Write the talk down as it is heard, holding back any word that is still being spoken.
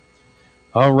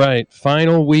All right,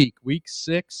 final week, week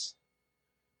 6,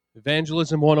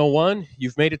 Evangelism 101.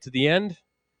 You've made it to the end.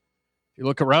 If you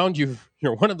look around, you're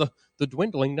one of the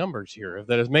dwindling numbers here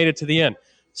that has made it to the end.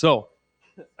 So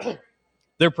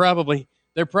they're probably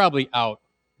out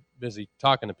busy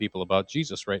talking to people about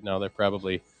Jesus right now. They're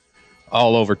probably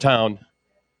all over town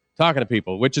talking to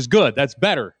people, which is good. That's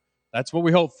better. That's what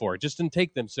we hope for. It just didn't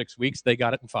take them 6 weeks. They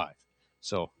got it in 5.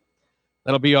 So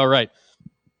that'll be all right.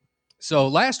 So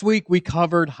last week we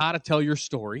covered how to tell your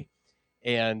story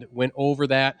and went over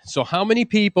that. So how many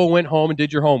people went home and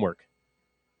did your homework?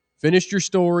 Finished your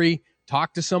story,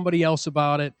 talked to somebody else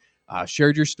about it,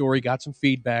 shared your story, got some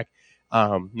feedback.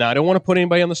 Now, I don't want to put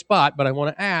anybody on the spot, but I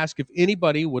want to ask if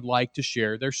anybody would like to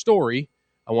share their story.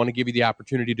 I want to give you the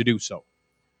opportunity to do so.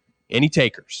 Any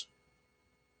takers?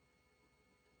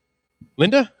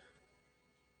 Linda?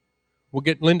 We'll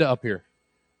get Linda up here.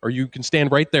 Or you can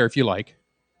stand right there if you like.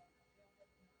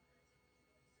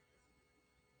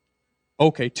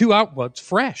 Okay, 2 out. Well, it's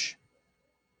fresh.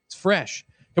 It's fresh.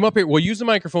 Come up here. We'll use the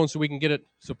microphone so we can get it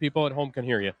so people at home can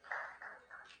hear you.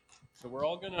 So we're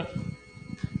not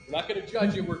going to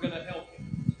judge you. We're going to help you.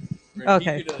 We're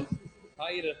going to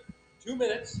tie you to 2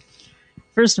 minutes.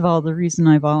 First of all, the reason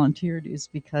I volunteered is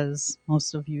because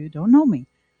most of you don't know me,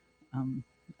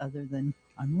 other than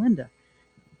I'm Linda.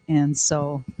 And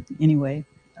so, anyway,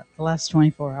 the last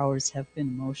 24 hours have been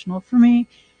emotional for me.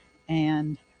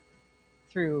 And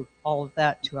through all of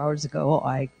that, 2 hours ago,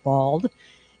 I bawled.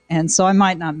 And so I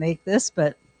might not make this,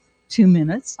 but 2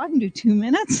 minutes. I can do 2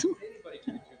 minutes. Anybody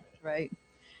can do 2 minutes. Right.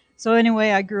 So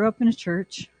anyway, I grew up in a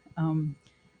church.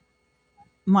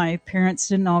 My parents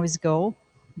didn't always go,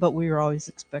 but we were always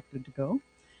expected to go.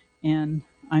 And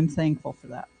I'm thankful for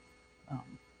that.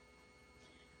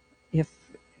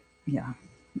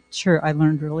 Sure, I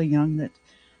learned really young that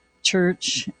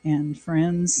church and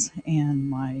friends and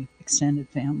my extended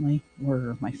family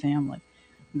were my family.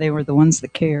 They were the ones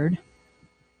that cared.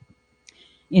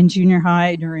 In junior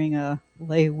high, during a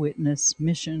lay witness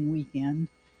mission weekend,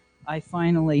 I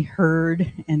finally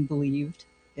heard and believed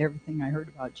everything I heard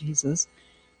about Jesus.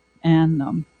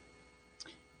 And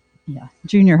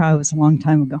junior high was a long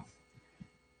time ago.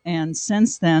 And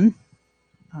since then,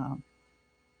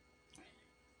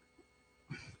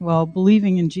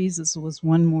 believing in Jesus was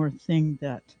one more thing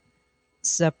that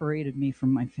separated me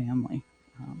from my family.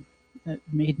 That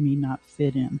made me not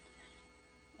fit in.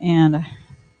 And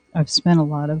I've spent a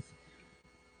lot of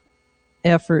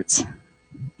efforts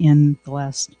in the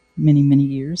last many, many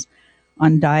years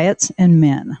on diets and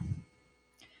men.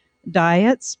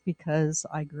 Diets, because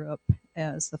I grew up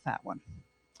as the fat one.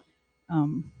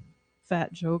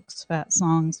 Fat jokes, fat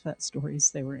songs, fat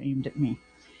stories, they were aimed at me.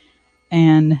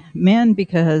 And men,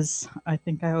 because I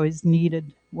think I always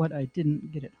needed what I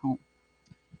didn't get at home.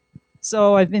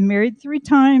 So I've been married 3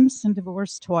 times and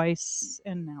divorced twice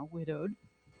and now widowed.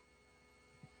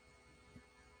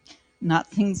 Not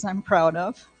things I'm proud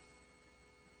of.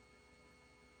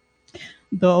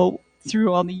 Though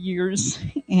through all the years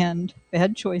and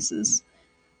bad choices,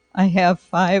 I have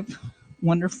 5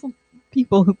 wonderful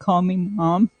people who call me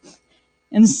mom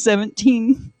and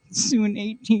 17, soon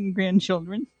 18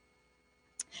 grandchildren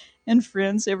and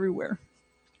friends everywhere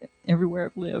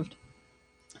I've lived.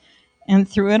 And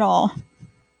through it all,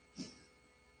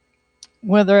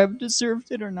 whether I've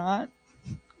deserved it or not,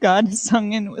 God has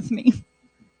hung in with me.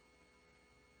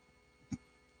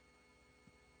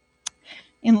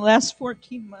 In the last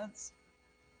 14 months,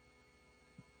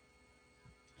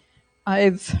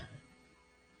 I've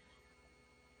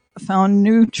found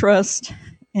new trust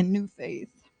and new faith.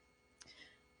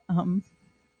 And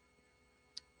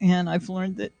I've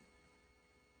learned that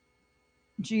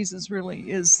Jesus really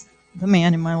is the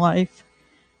man in my life.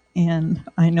 And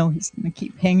I know he's going to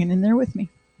keep hanging in there with me.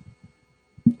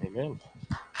 Amen.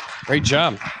 Great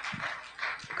job.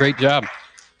 Great job.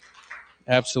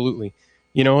 Absolutely.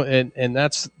 And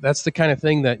that's the kind of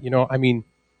thing that, when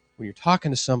you're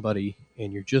talking to somebody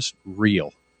and you're just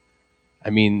real,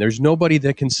 there's nobody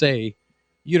that can say,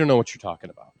 you don't know what you're talking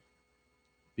about,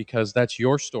 because that's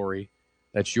your story,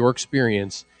 that's your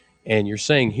experience, and you're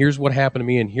saying, here's what happened to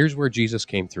me, and here's where Jesus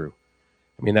came through.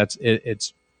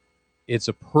 It's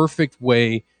a perfect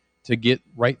way to get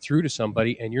right through to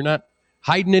somebody, and you're not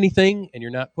hiding anything, and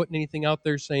you're not putting anything out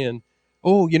there saying,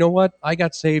 oh, you know what, I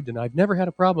got saved, and I've never had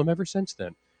a problem ever since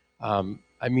then.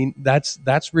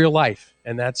 That's real life,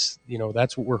 and that's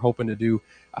what we're hoping to do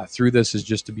through this, is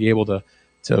just to be able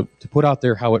to put out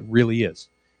there how it really is.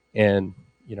 And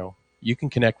you can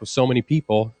connect with so many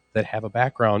people that have a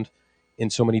background in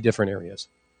so many different areas.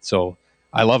 So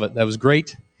I love it. That was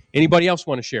great. Anybody else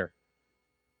want to share?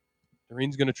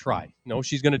 Noreen's going to try. No,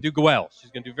 she's going to do well. She's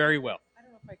going to do very well. I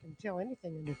don't know if I can tell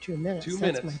anything under 2 minutes. 2 That's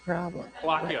minutes. my problem.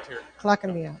 Clock you up here.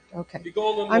 Clocking me out. Okay. If you go a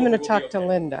little I'm going over, to we'll talk be to okay.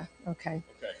 Linda. Okay.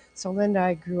 Okay. So, Linda,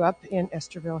 I grew up in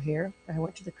Esterville here. I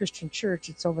went to the Christian church.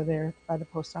 It's over there by the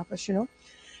post office, you know.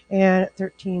 And at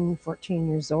 13, 14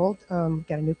 years old, got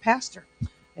a new pastor.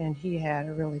 And he had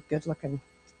a really good-looking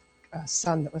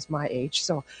son that was my age.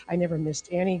 So I never missed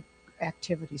any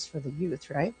activities for the youth,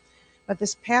 right? But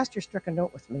this pastor struck a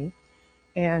note with me,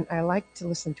 and I liked to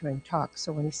listen to him talk.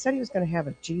 So when he said he was going to have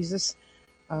a Jesus,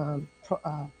 what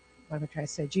am I trying to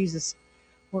say, Jesus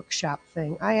workshop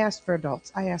thing, I asked for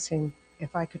adults. I asked him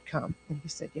if I could come, and he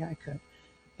said, yeah, I could.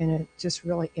 And it just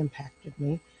really impacted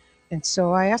me. And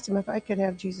so I asked him if I could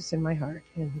have Jesus in my heart,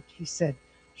 and he said,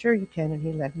 sure you can, and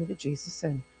he led me to Jesus,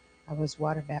 and I was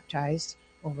water baptized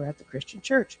over at the Christian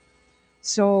church.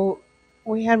 So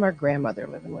we had my grandmother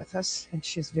living with us, and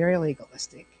she's very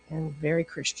legalistic and very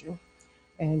Christian.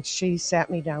 And she sat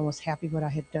me down, was happy what I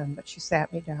had done, but she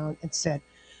sat me down and said,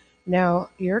 now,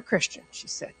 you're a Christian, she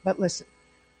said, but listen,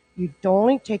 you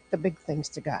only take the big things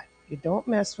to God. You don't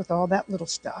mess with all that little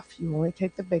stuff. You only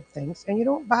take the big things, and you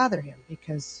don't bother him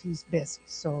because he's busy.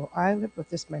 So I lived with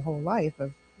this my whole life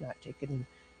of not taking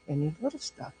any little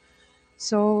stuff.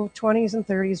 So 20s and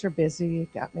 30s were busy,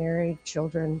 got married,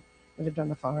 children, lived on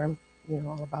the farm, you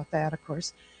know, all about that, of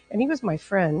course. And he was my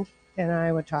friend, and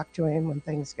I would talk to him when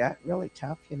things got really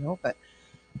tough, you know, but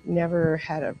never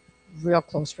had a real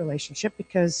close relationship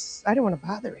because I didn't want to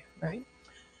bother him, right?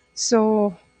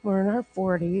 So we're in our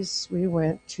 40s. We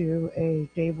went to a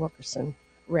Dave Wilkerson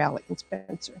rally in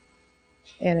Spencer,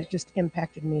 and it just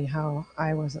impacted me how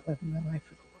I wasn't living my life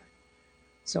for the Lord.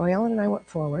 So Alan and I went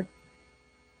forward,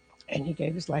 and he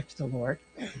gave his life to the Lord,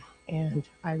 and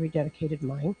I rededicated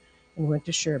mine and went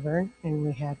to Sherburne, and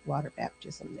we had water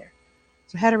baptism there.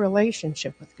 So I had a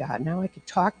relationship with God. Now I could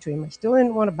talk to him. I still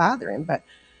didn't want to bother him, but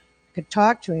I could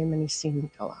talk to him, and he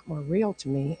seemed a lot more real to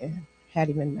me and had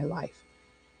him in my life.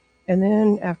 And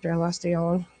then after I lost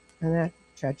Alan in that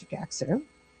tragic accident,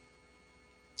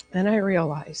 then I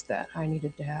realized that I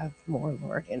needed to have more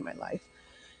Lord in my life.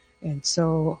 And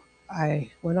so I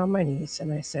went on my knees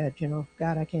and I said, you know,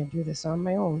 God, I can't do this on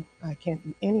my own. I can't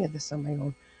do any of this on my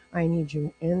own. I need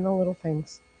you in the little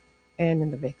things and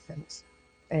in the big things.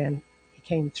 And he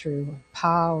came through in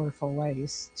powerful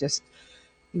ways. Just,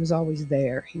 he was always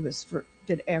there. He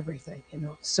did everything, you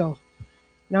know. So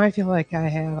now I feel like I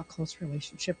have a close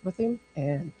relationship with him,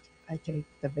 and I take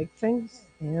the big things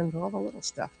and all the little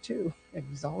stuff too. He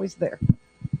was always there.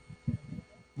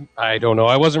 I don't know.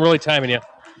 I wasn't really timing you.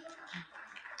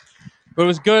 But it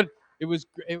was good. It was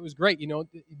great. You know,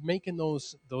 making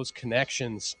those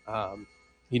connections.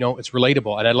 You know, it's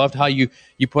relatable, and I loved how you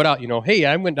put out. You know, hey,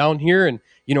 I went down here, and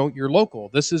you know, you're local.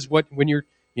 This is what when you're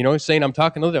saying I'm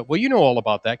talking to that. Well, you know all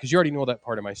about that because you already know that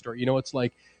part of my story. You know, it's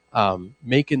like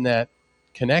making that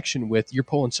connection with you're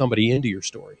pulling somebody into your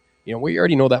story. You know, well, you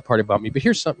already know that part about me, but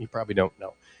here's something you probably don't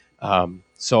know.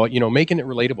 So you know, making it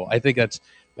relatable. I think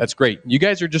that's great. You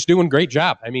guys are just doing a great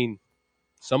job. I mean.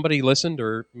 Somebody listened,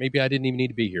 or maybe I didn't even need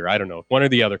to be here. I don't know. One or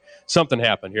the other. Something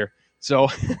happened here. So,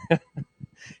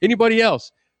 anybody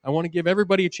else? I want to give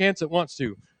everybody a chance that wants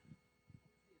to.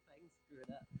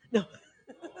 No.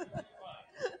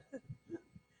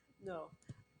 No.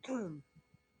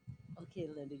 Okay,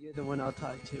 Linda, you're the one I'll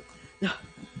talk to. No.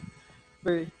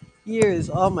 For years,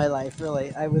 all my life,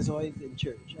 really, I was always in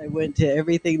church. I went to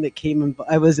everything that came.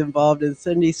 I was involved in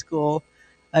Sunday school.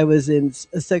 I was a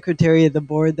secretary of the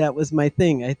board. That was my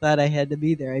thing. I thought I had to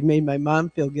be there. I made my mom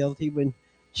feel guilty when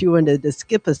she wanted to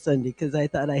skip a Sunday because I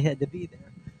thought I had to be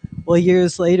there. Well,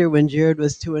 years later, when Jared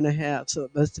was 2.5, so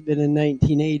it must have been in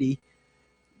 1980,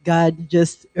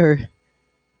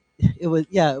 it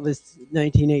was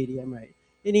 1980. I'm right.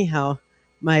 Anyhow,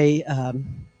 my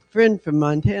friend from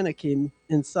Montana came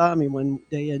and saw me one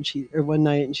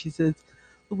night, and she says,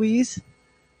 Louise,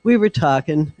 we were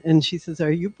talking, and she says,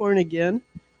 are you born again?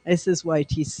 I says, well, I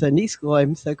teach Sunday school.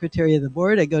 I'm secretary of the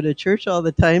board. I go to church all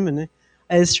the time, and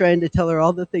I was trying to tell her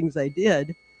all the things I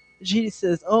did. She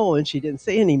says, oh, and she didn't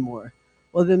say any more.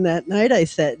 Well, then that night I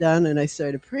sat down and I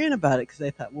started praying about it because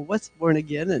I thought, well, what's born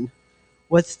again and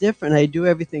what's different? I do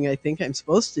everything I think I'm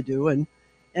supposed to do. And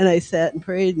I sat and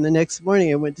prayed, and the next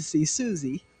morning I went to see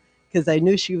Susie because I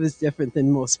knew she was different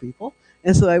than most people.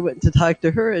 And so I went to talk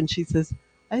to her, and she says,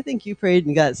 I think you prayed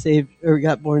and got saved or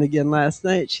got born again last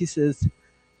night. She says,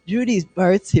 Judy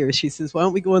Bart's here. She says, why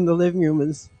don't we go in the living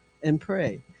room and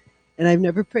pray? And I've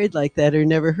never prayed like that or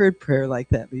never heard prayer like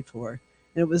that before.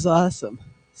 And it was awesome.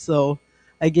 So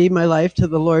I gave my life to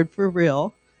the Lord for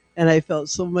real, and I felt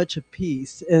so much of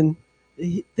peace. And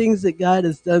things that God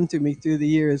has done through me through the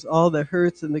years, all the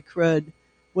hurts and the crud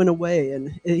went away,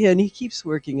 and He keeps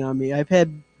working on me. I've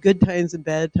had good times and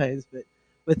bad times, but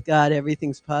with God,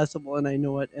 everything's possible, and I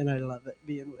know it, and I love it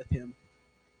being with Him.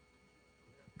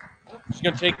 She's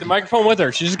going to take the microphone with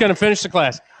her. She's just going to finish the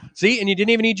class. See, and you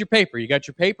didn't even need your paper. You got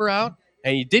your paper out,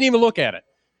 and you didn't even look at it.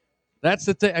 That's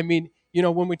the thing. I mean,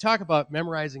 when we talk about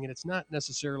memorizing it, it's not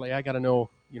necessarily I got to know,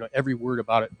 every word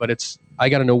about it, but it's I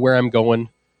got to know where I'm going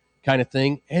kind of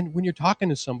thing. And when you're talking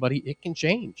to somebody, it can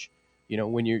change,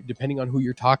 when you're depending on who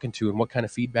you're talking to and what kind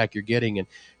of feedback you're getting. And,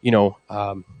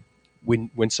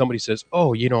 when somebody says,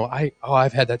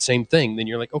 I've had that same thing, then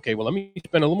you're like, okay, well, let me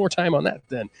spend a little more time on that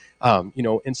then,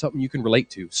 and something you can relate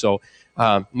to. So,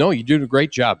 no, you did a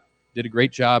great job.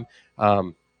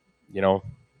 Man,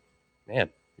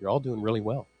 you're all doing really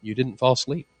well. You didn't fall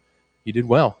asleep. You did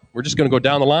well. We're just going to go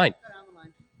down the line.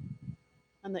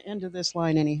 On the end of this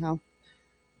line, anyhow.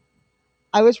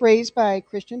 I was raised by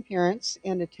Christian parents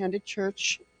and attended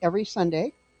church every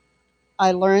Sunday.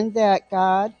 I learned that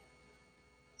God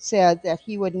said that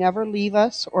He would never leave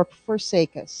us or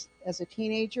forsake us. As a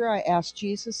teenager, I asked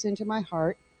Jesus into my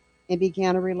heart and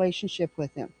began a relationship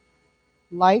with Him.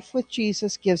 Life with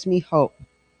Jesus gives me hope,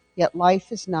 yet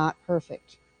life is not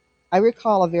perfect. I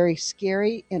recall a very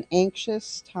scary and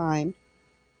anxious time.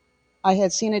 I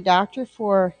had seen a doctor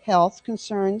for health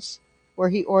concerns where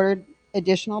he ordered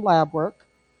additional lab work.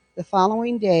 The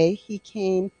following day, he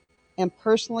came and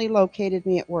personally located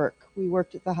me at work. We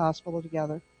worked at the hospital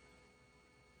together.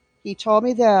 He told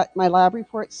me that my lab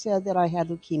report said that I had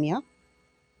leukemia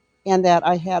and that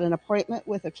I had an appointment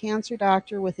with a cancer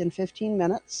doctor within 15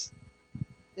 minutes.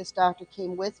 This doctor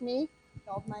came with me,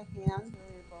 held my hand during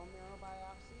a bone marrow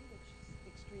biopsy, which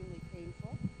is extremely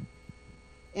painful,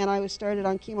 and I was started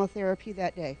on chemotherapy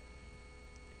that day.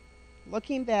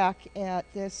 Looking back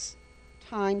at this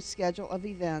time schedule of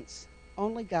events,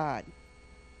 only God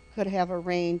could have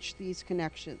arranged these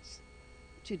connections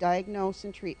to diagnose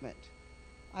and treatment.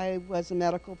 I was a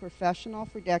medical professional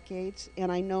for decades,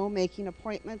 and I know making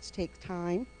appointments take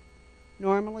time,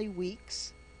 normally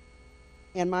weeks,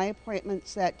 and my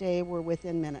appointments that day were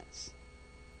within minutes.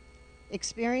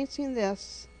 Experiencing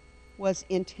this was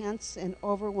intense and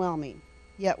overwhelming,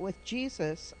 yet with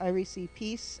Jesus, I received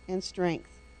peace and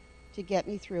strength to get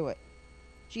me through it.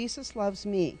 Jesus loves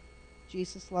me.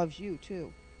 Jesus loves you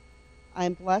too. I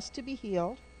am blessed to be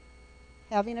healed.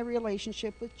 Having a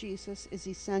relationship with Jesus is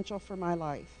essential for my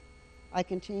life. I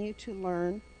continue to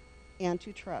learn and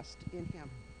to trust in Him.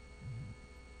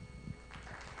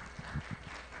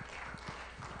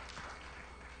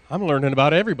 I'm learning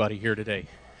about everybody here today.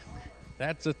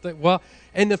 That's a thing. Well,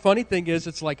 and the funny thing is,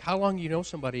 it's like how long you know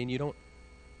somebody and you don't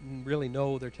really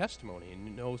know their testimony and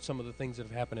you know some of the things that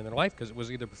have happened in their life because it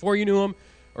was either before you knew them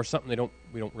or something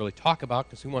we don't really talk about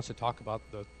because who wants to talk about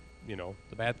the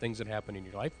bad things that happen in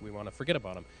your life? We want to forget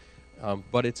about them.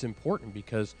 But it's important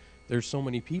because there's so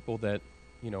many people that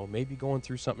may be going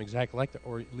through something exactly like that,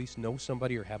 or at least know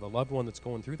somebody or have a loved one that's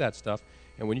going through that stuff.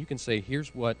 And when you can say,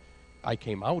 "Here's what I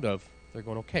came out of," they're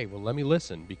going, "Okay, well, let me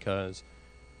listen because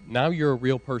now you're a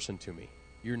real person to me.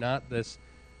 You're not this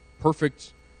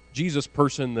perfect Jesus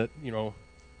person that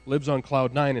lives on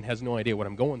cloud 9 and has no idea what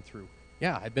I'm going through."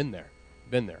 Yeah, I've been there.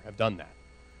 I've done that.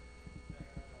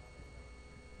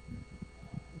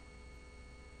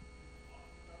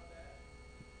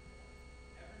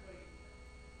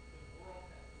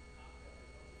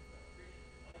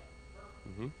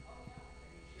 Mm-hmm.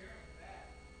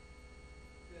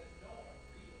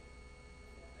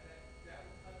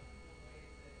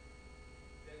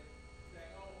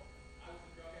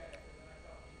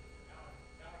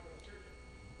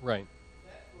 Right.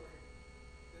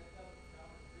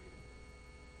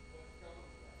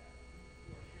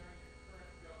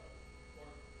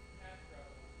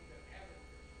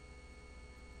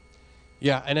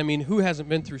 Yeah, and I mean, who hasn't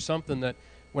been through something that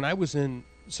when I was in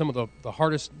some of the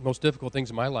hardest, most difficult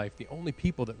things in my life, the only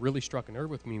people that really struck a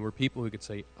nerve with me were people who could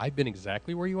say, "I've been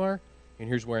exactly where you are, and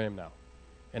here's where I am now."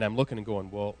 And I'm looking and going,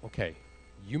 well, okay,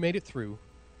 you made it through.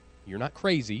 You're not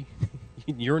crazy.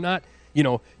 You're not,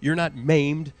 you're not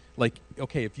maimed. Like,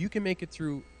 okay, if you can make it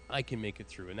through, I can make it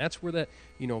through. And that's where that,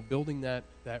 building that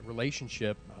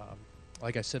relationship,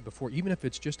 like I said before, even if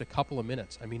it's just a couple of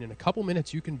minutes. I mean, in a couple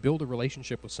minutes, you can build a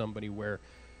relationship with somebody where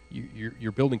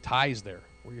you're building ties there,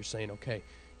 where you're saying, okay,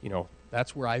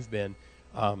 that's where I've been.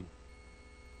 I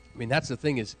mean, that's the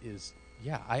thing is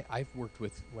yeah, I've worked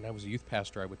with, when I was a youth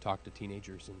pastor, I would talk to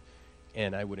teenagers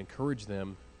and I would encourage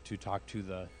them to talk to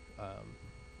the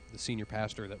senior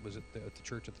pastor that was at the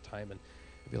church at the time, and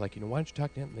I'd be like, why don't you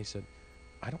talk to him? And they said,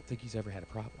 I don't think he's ever had a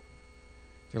problem.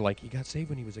 They're like, he got saved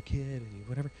when he was a kid and he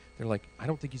whatever. They're like, I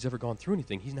don't think he's ever gone through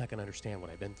anything. He's not going to understand what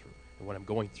I've been through and what I'm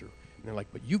going through. And they're like,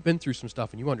 but you've been through some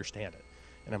stuff and you understand it.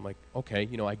 And I'm like, okay,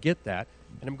 I get that.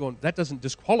 And I'm going, that doesn't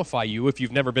disqualify you if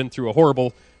you've never been through a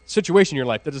horrible situation in your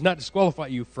life. That does not disqualify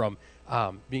you from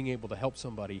being able to help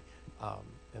somebody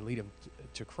and lead them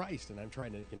to Christ. And I'm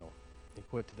trying to,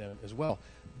 equate to them as well.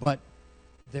 But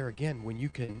there again, when you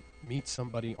can meet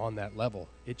somebody on that level,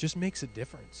 it just makes a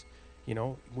difference.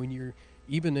 When you're,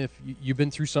 even if you've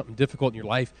been through something difficult in your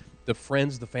life, the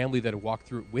friends, the family that have walked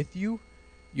through it with you,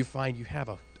 you find you have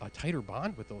a tighter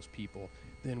bond with those people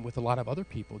than with a lot of other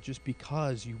people, just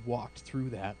because you walked through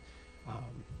that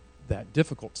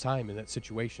difficult time in that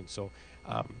situation. So,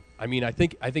 I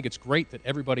think it's great that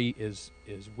everybody is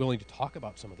willing to talk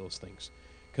about some of those things,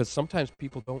 because sometimes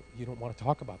people don't want to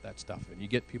talk about that stuff, and you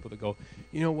get people to go,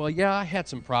 well, yeah, I had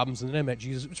some problems, and then I met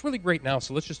Jesus. It's really great now,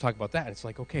 so let's just talk about that. And it's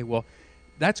like, okay, well,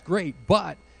 that's great,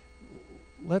 but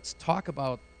let's talk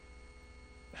about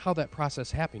how that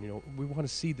process happened. We want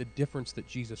to see the difference that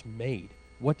Jesus made.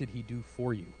 What did he do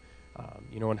for you?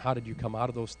 And how did you come out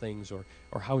of those things, or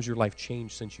how has your life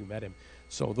changed since you met him?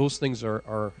 So those things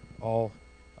are all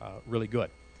really good.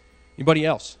 Anybody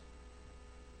else?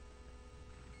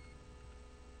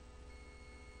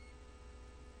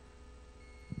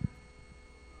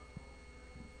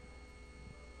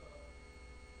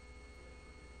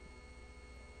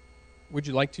 Would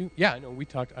you like to? Yeah, I know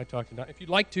I talked to Don. If you'd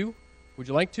like to, would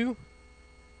you like to?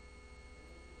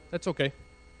 That's okay.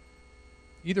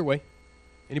 Either way.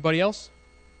 Anybody else?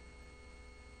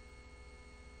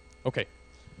 Okay.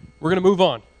 We're going to move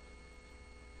on.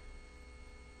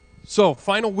 So,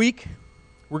 final week.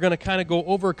 We're going to kind of go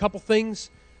over a couple things,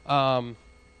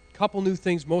 couple new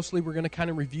things. Mostly we're going to kind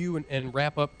of review and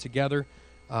wrap up together,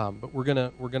 but we're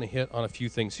going to hit on a few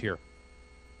things here.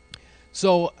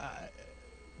 So,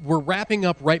 we're wrapping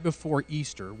up right before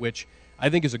Easter, which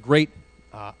I think is a great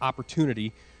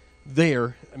opportunity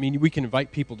there. I mean, we can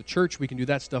invite people to church, we can do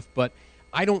that stuff, but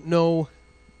I don't know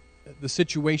the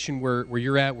situation where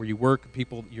you're at, where you work,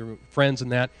 people, your friends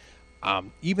and that.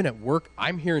 Even at work,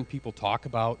 I'm hearing people talk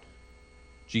about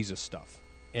Jesus stuff.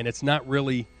 And it's not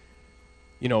really,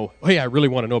 hey, I really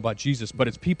want to know about Jesus, but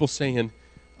it's people saying,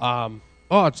 oh,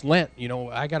 it's Lent,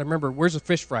 I got to remember, where's the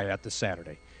fish fry at this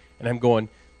Saturday? And I'm going,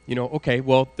 okay,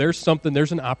 well, there's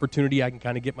an opportunity. I can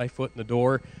kind of get my foot in the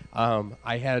door.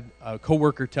 I had a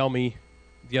coworker tell me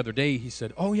the other day, he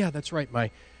said, oh, yeah, that's right,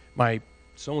 my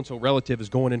so-and-so relative is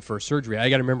going in for a surgery. I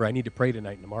got to remember, I need to pray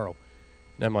tonight and tomorrow.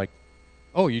 And I'm like,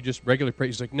 oh, you just regularly pray?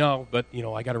 He's like, no, but,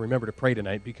 I got to remember to pray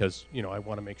tonight because, I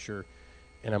want to make sure.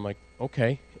 And I'm like,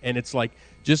 okay. And it's like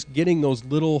just getting those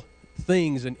little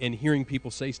things and hearing people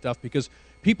say stuff, because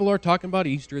people are talking about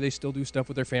Easter. They still do stuff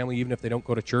with their family, even if they don't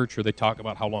go to church, or they talk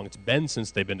about how long it's been since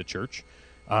they've been to church,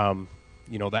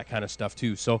 that kind of stuff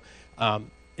too. So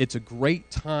it's a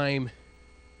great time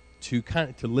to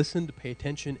to listen, to pay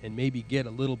attention, and maybe get a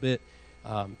little bit,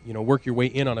 work your way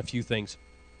in on a few things.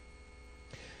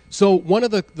 So one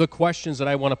of the questions that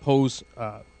I want to pose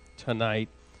tonight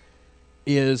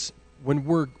is, when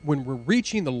we're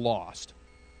reaching the lost,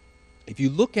 if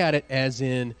you look at it as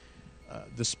in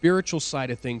the spiritual side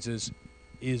of things,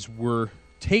 is we're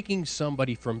taking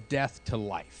somebody from death to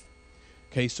life.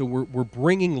 Okay, so we're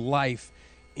bringing life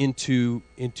into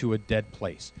a dead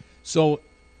place. So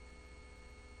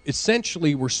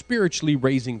essentially, we're spiritually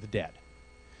raising the dead.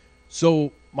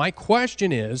 So my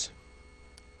question is,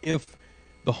 if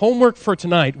the homework for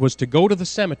tonight was to go to the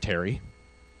cemetery,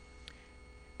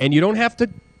 and you don't have to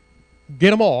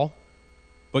get them all,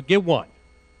 but get one,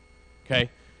 okay?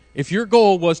 If your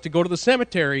goal was to go to the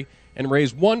cemetery and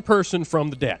raise one person from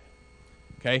the dead,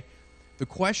 okay, the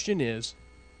question is,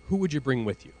 who would you bring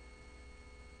with you?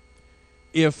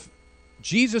 If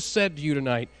Jesus said to you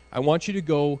tonight, I want you to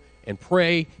go and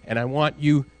pray, and I want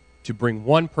you to bring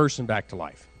one person back to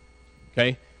life,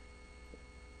 okay?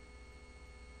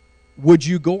 Would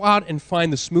you go out and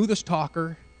find the smoothest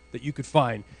talker that you could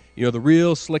find? The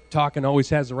real slick talking, always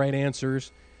has the right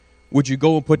answers. Would you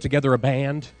go and put together a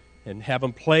band and have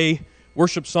them play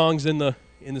worship songs in the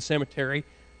cemetery?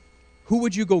 Who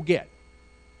would you go get?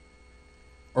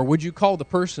 Or would you call the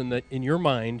person that in your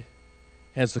mind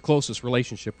has the closest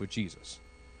relationship with Jesus?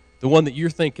 The one that you're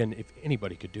thinking, if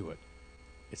anybody could do it,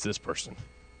 it's this person.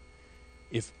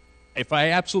 If I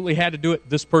absolutely had to do it,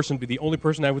 this person would be the only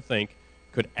person I would think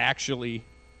could actually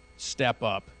step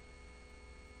up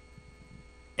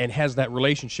and has that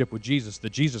relationship with Jesus, that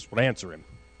Jesus would answer him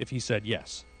if he said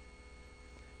yes.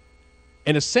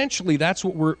 And essentially, that's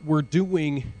what we're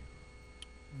doing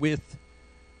with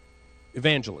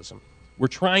evangelism. We're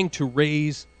trying to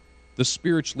raise the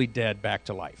spiritually dead back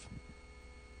to life.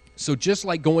 So just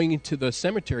like going into the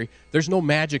cemetery, there's no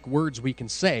magic words we can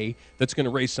say that's going to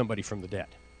raise somebody from the dead.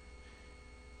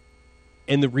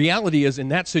 And the reality is, in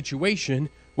that situation,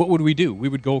 what would we do? We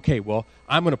would go, okay, well,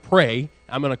 I'm going to pray.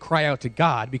 I'm going to cry out to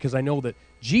God because I know that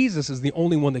Jesus is the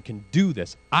only one that can do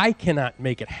this. I cannot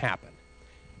make it happen.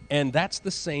 And that's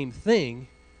the same thing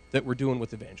that we're doing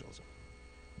with evangelism.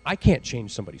 I can't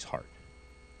change somebody's heart.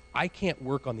 I can't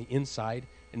work on the inside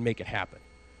and make it happen.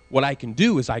 What I can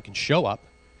do is I can show up.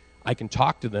 I can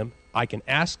talk to them. I can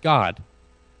ask God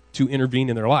to intervene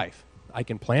in their life. I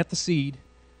can plant the seed.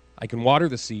 I can water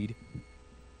the seed.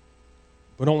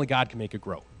 But only God can make it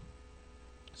grow.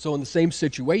 So in the same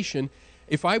situation,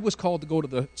 if I was called to go to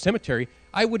the cemetery,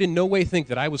 I would in no way think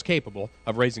that I was capable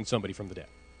of raising somebody from the dead.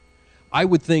 I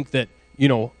would think that,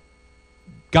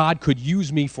 God could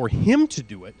use me for him to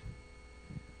do it.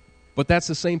 But that's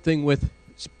the same thing with,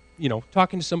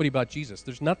 talking to somebody about Jesus.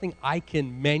 There's nothing I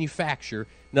can manufacture,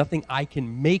 nothing I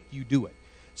can make you do it.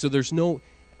 So there's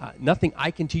nothing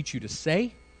I can teach you to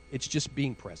say. It's just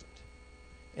being present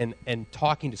and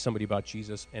talking to somebody about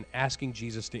Jesus and asking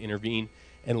Jesus to intervene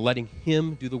and letting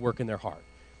him do the work in their heart.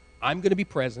 I'm going to be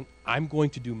present. I'm going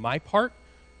to do my part,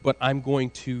 but I'm going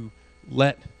to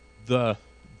let the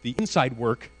inside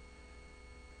work,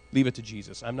 leave it to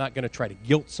Jesus. I'm not going to try to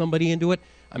guilt somebody into it.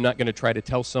 I'm not going to try to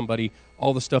tell somebody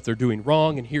all the stuff they're doing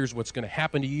wrong and here's what's going to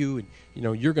happen to you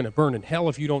and you're going to burn in hell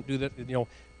if you don't do that.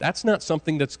 That's not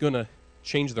something that's going to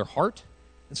change their heart.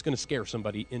 It's going to scare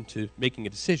somebody into making a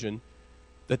decision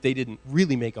that they didn't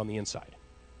really make on the inside.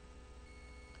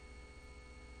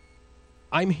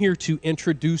 I'm here to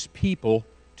introduce people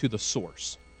to the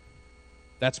source.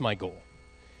 That's my goal.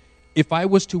 If I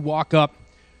was to walk up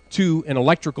to an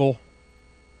electrical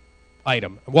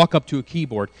item, I walk up to a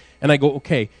keyboard, and I go,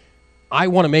 okay, I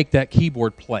want to make that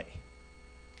keyboard play.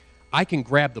 I can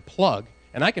grab the plug,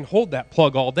 and I can hold that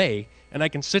plug all day, and I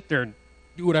can sit there and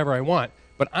do whatever I want,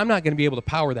 but I'm not going to be able to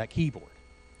power that keyboard.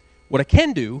 What I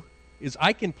can do is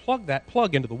I can plug that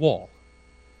plug into the wall.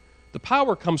 The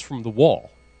power comes from the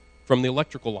wall, from the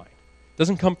electrical line. It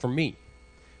doesn't come from me.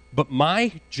 But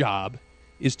my job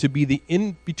is to be the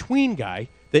in-between guy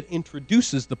that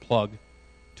introduces the plug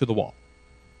to the wall.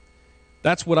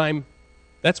 That's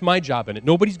my job in it.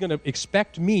 Nobody's going to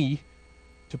expect me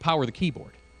to power the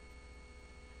keyboard.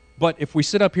 But if we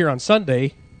sit up here on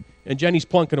Sunday and Jenny's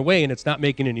plunking away and it's not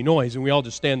making any noise and we all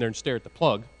just stand there and stare at the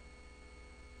plug,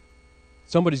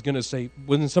 somebody's going to say,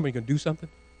 wasn't somebody going to do something?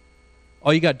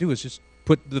 All you got to do is just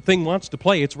the thing wants to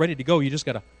play, it's ready to go, you just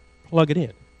got to plug it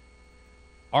in.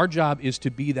 Our job is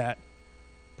to be that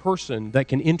person that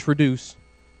can introduce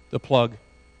the plug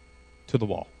to the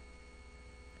wall.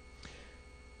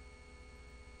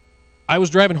 I was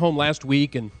driving home last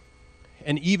week, and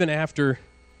even after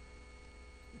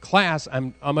class,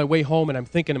 I'm on my way home, and I'm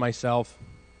thinking to myself,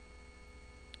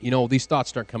 these thoughts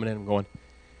start coming in. I'm going,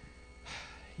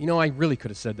 I really could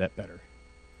have said that better.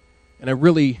 And I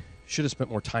really should have spent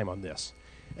more time on this.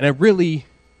 And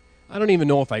I don't even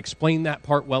know if I explained that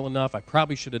part well enough. I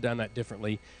probably should have done that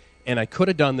differently. And I could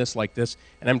have done this like this.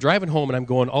 And I'm driving home, and I'm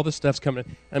going, all this stuff's coming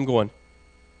in. And I'm going,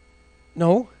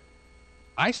 no,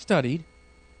 I studied.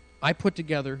 I put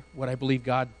together what I believe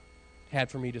God had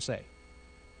for me to say.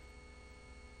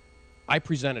 I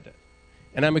presented it.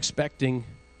 And I'm expecting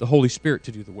the Holy Spirit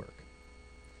to do the work.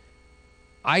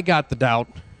 I got the doubt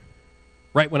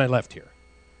right when I left here.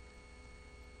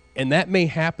 And that may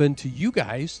happen to you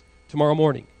guys tomorrow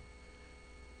morning.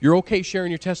 You're okay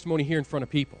sharing your testimony here in front of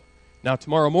people. Now,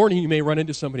 tomorrow morning, you may run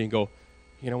into somebody and go,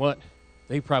 you know what?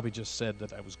 They probably just said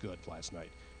that I was good last night,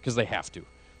 because they have to.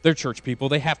 They're church people.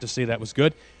 They have to say that was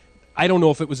good. I don't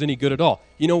know if it was any good at all.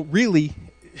 Really,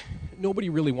 nobody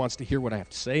really wants to hear what I have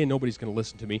to say, and nobody's going to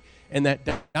listen to me. And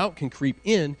that doubt can creep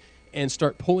in and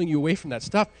start pulling you away from that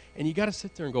stuff. And you got to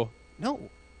sit there and go, no,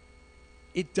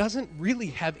 it doesn't really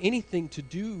have anything to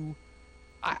do.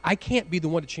 I can't be the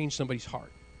one to change somebody's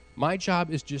heart. My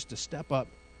job is just to step up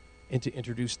and to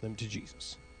introduce them to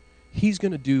Jesus. He's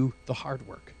going to do the hard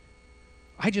work.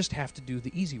 I just have to do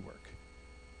the easy work.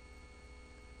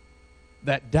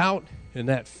 That doubt and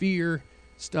that fear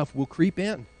stuff will creep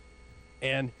in.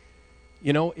 And,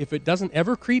 if it doesn't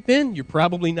ever creep in, you're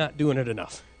probably not doing it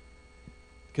enough.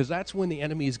 Because that's when the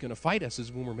enemy is going to fight us,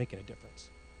 is when we're making a difference.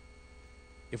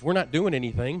 If we're not doing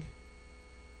anything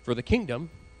for the kingdom,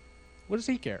 what does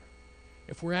he care?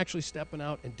 If we're actually stepping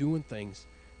out and doing things,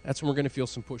 that's when we're going to feel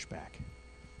some pushback.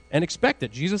 And expect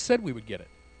it. Jesus said we would get it.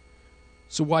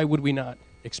 So why would we not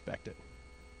expect it?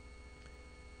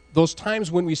 Those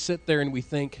times when we sit there and we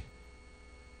think,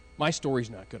 my story's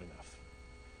not good enough.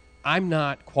 I'm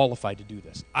not qualified to do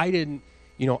this. I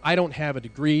don't have a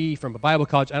degree from a Bible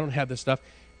college. I don't have this stuff.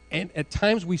 And at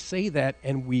times we say that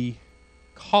and we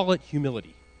call it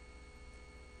humility.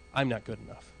 I'm not good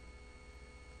enough.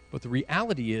 But the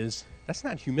reality is, that's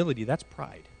not humility, that's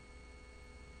pride.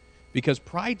 Because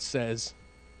pride says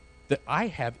that I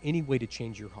have any way to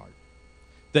change your heart,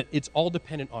 that it's all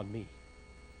dependent on me.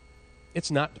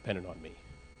 It's not dependent on me.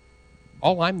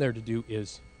 All I'm there to do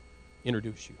is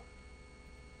introduce you,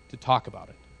 to talk about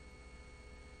it.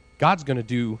 God's going to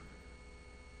do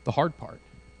the hard part.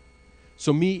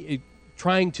 So me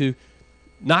trying to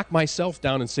knock myself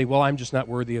down and say, well, I'm just not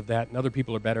worthy of that, and other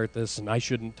people are better at this, and I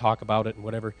shouldn't talk about it and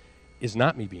whatever, is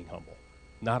not me being humble.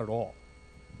 Not at all.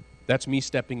 That's me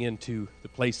stepping into the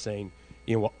place saying,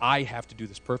 well, I have to do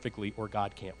this perfectly or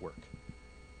God can't work.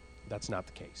 That's not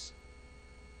the case.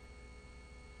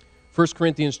 1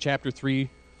 Corinthians chapter 3,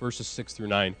 verses 6 through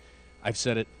 9. I've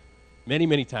said it many,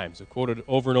 many times. I've quoted it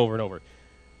over and over and over.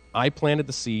 I planted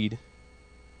the seed,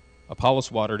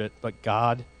 Apollos watered it, but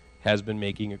God has been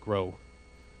making it grow.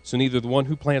 So neither the one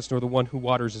who plants nor the one who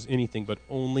waters is anything, but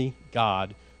only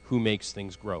God who makes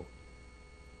things grow.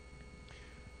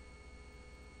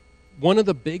 One of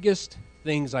the biggest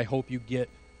things I hope you get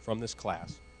from this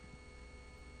class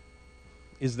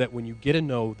is that when you get a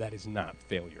no, that is not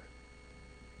failure.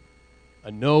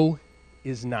 A no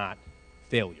is not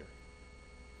failure.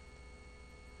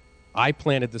 I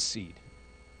planted the seed.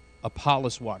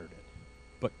 Apollos watered it.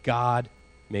 But God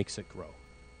makes it grow.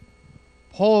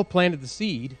 Paul planted the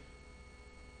seed.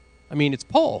 I mean, it's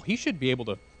Paul. He should be able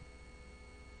to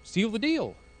seal the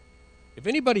deal. If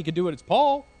anybody could do it, it's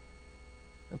Paul.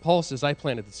 And Paul says, I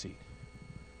planted the seed.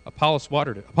 Apollos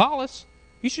watered it. Apollos,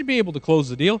 he should be able to close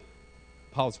the deal.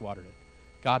 Apollos watered it.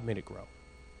 God made it grow.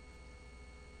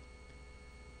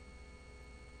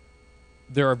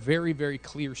 There are very, very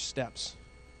clear steps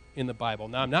in the Bible.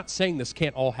 Now, I'm not saying this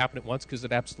can't all happen at once, because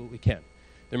it absolutely can.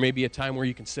 There may be a time where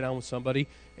you can sit down with somebody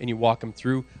and you walk them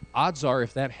through. Odds are,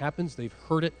 if that happens, they've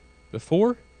heard it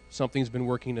before. Something's been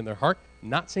working in their heart.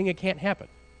 Not saying it can't happen.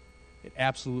 It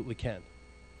absolutely can.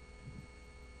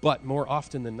 But more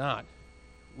often than not,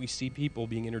 we see people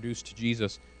being introduced to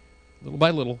Jesus little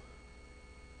by little,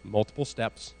 multiple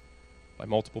steps, by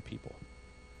multiple people.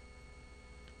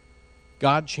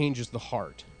 God changes the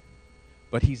heart,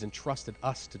 but he's entrusted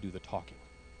us to do the talking.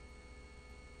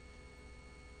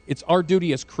 It's our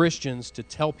duty as Christians to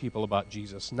tell people about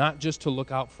Jesus, not just to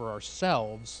look out for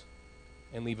ourselves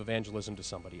and leave evangelism to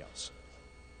somebody else.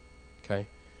 Okay?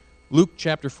 Luke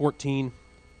chapter 14,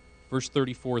 verse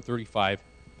 34, 35.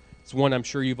 It's one I'm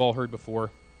sure you've all heard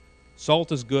before.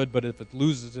 Salt is good, but if it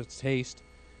loses its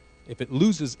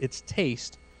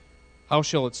taste, how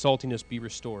shall its saltiness be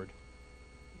restored?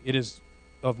 It is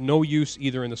of no use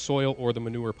either in the soil or the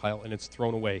manure pile, and it's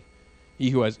thrown away. He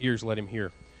who has ears, let him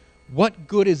hear. What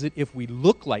good is it if we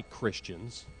look like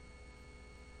Christians,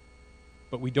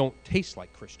 but we don't taste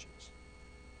like Christians?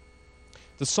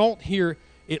 The salt here,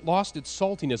 it lost its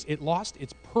saltiness. It lost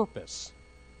its purpose.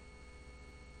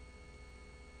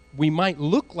 We might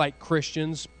look like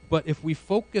Christians, but if we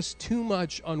focus too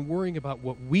much on worrying about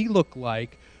what we look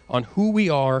like, on who we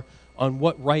are, on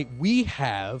what right we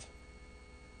have,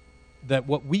 that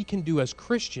what we can do as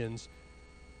Christians,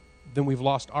 then we've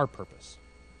lost our purpose.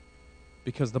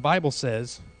 Because the Bible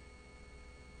says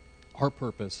our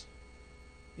purpose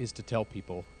is to tell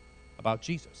people about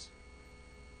Jesus.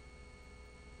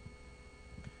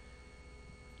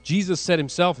 Jesus said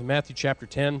himself in Matthew chapter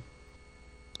 10,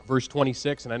 verse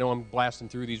 26, and I know I'm blasting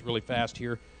through these really fast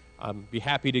here. Be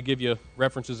happy to give you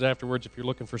references afterwards if you're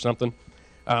looking for something.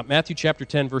 Matthew chapter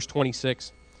 10, verse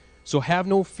 26. So have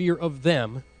no fear of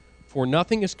them, for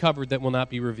nothing is covered that will not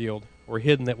be revealed, or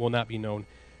hidden that will not be known.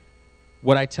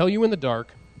 What I tell you in the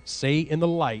dark, say in the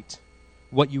light.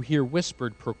 What you hear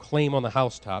whispered, proclaim on the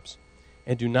housetops.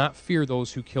 And do not fear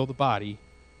those who kill the body,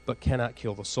 but cannot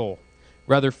kill the soul.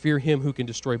 Rather fear him who can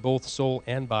destroy both soul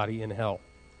and body in hell.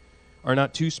 Are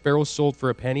not 2 sparrows sold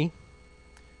for a penny?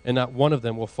 And not one of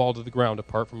them will fall to the ground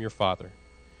apart from your Father.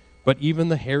 But even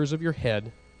the hairs of your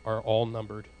head are all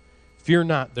numbered. Fear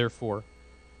not, therefore.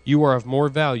 You are of more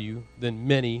value than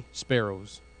many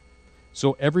sparrows.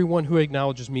 So everyone who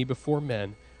acknowledges me before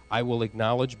men, I will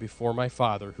acknowledge before my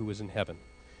Father who is in heaven.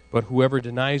 But whoever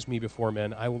denies me before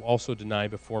men, I will also deny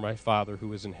before my Father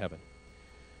who is in heaven.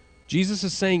 Jesus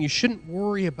is saying you shouldn't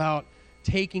worry about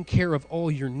taking care of all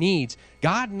your needs.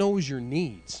 God knows your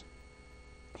needs.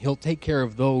 He'll take care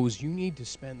of those. You need to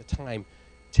spend the time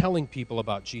telling people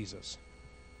about Jesus.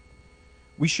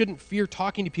 We shouldn't fear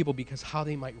talking to people because how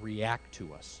they might react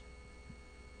to us.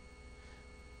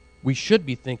 We should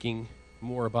be thinking,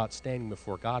 more about standing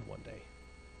before God one day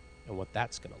and what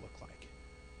that's going to look like.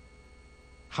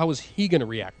 How is he going to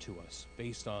react to us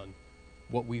based on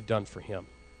what we've done for him?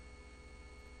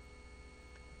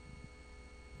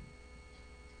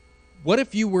 What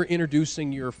if you were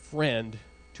introducing your friend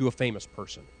to a famous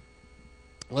person?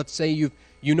 Let's say you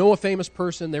know a famous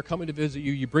person, they're coming to visit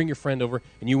you, you bring your friend over,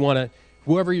 and you want to,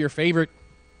 whoever your favorite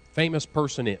famous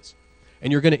person is,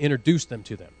 and you're going to introduce them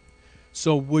to them.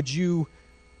 So would you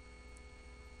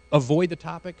avoid the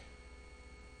topic?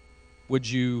 Would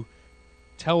you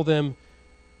tell them,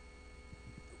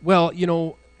 well,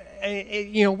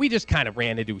 we just kind of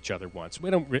ran into each other once.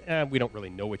 We don't really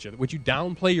know each other. Would you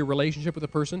downplay your relationship with a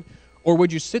person? Or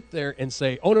would you sit there and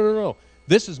say, oh, no,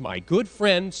 this is my good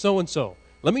friend so-and-so.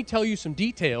 Let me tell you some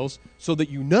details so that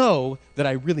you know that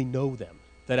I really know them,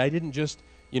 that I didn't just,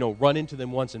 run into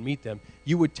them once and meet them.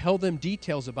 You would tell them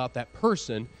details about that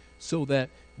person so that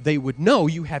they would know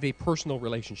you have a personal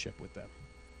relationship with them.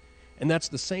 And that's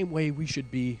the same way we should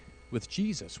be with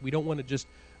Jesus. We don't want to just,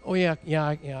 oh, yeah,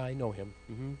 I know him.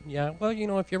 Yeah, well,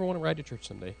 if you ever want to ride to church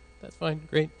someday, that's fine,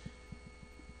 great.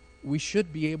 We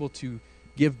should be able to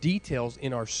give details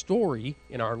in our story,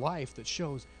 in our life, that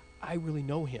shows I really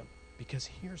know him because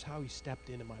here's how he stepped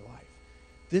into my life.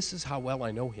 This is how well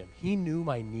I know him. He knew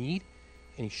my need,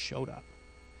 and he showed up.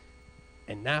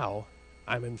 And now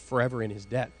I'm forever in his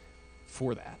debt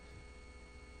for that.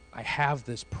 I have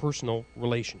this personal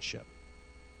relationship.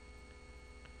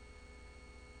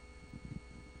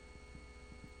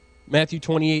 Matthew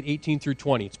 28, 18 through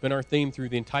 20. It's been our theme through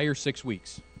the entire 6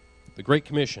 weeks. The Great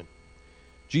Commission.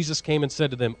 Jesus came and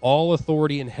said to them, all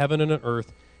authority in heaven and on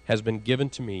earth has been given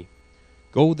to me.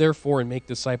 Go therefore and make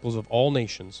disciples of all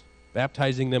nations,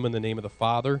 baptizing them in the name of the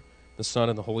Father, the Son,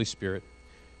 and the Holy Spirit,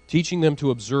 teaching them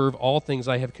to observe all things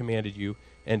I have commanded you,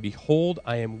 and behold,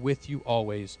 I am with you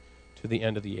always to the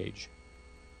end of the age.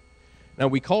 Now,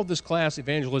 we called this class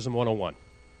Evangelism 101.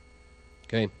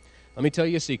 Okay? Let me tell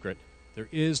you a secret. There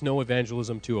is no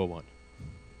Evangelism 201.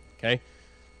 Okay?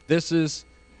 This is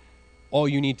all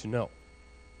you need to know.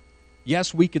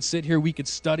 Yes, we could sit here, we could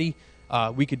study,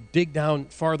 we could dig down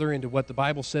farther into what the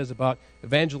Bible says about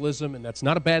evangelism, and that's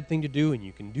not a bad thing to do, and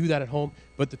you can do that at home.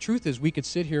 But the truth is, we could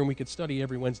sit here and we could study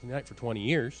every Wednesday night for 20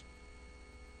 years,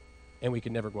 and we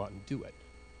could never go out and do it.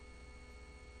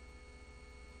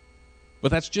 But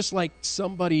that's just like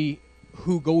somebody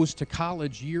who goes to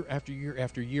college year after year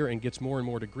after year and gets more and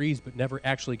more degrees, but never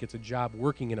actually gets a job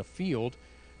working in a field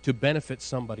to benefit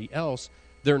somebody else.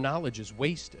 Their knowledge is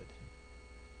wasted.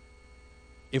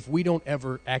 If we don't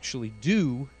ever actually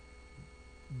do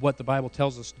what the Bible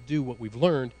tells us to do, what we've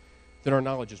learned, then our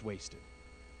knowledge is wasted.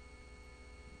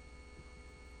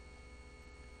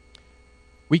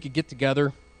 We could get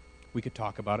together, we could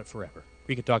talk about it forever.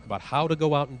 We could talk about how to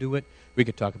go out and do it. We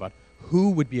could talk about who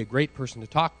would be a great person to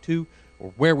talk to,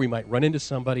 or where we might run into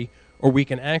somebody, or we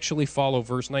can actually follow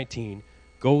verse 19,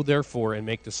 go therefore and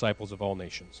make disciples of all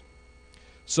nations.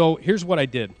 So here's what I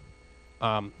did.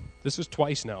 This is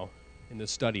twice now in this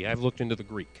study. I've looked into the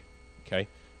Greek, okay?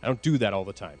 I don't do that all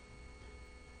the time.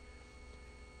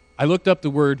 I looked up the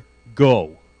word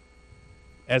go,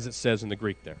 as it says in the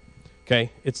Greek there, okay?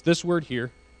 It's this word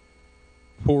here,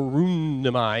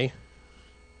 porunamai.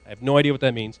 I have no idea what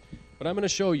that means, but I'm going to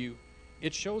show you.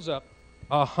 It shows up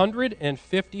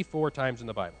 154 times in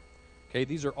the Bible, okay?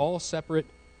 These are all separate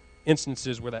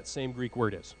instances where that same Greek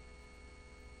word is.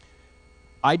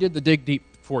 I did the dig deep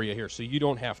for you here, so you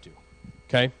don't have to,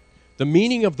 okay? The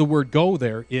meaning of the word go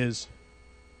there is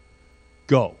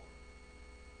go.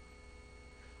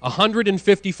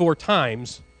 154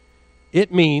 times,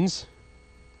 it means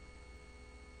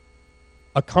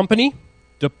accompany,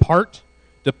 depart,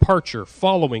 departure,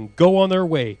 following, go on their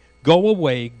way, go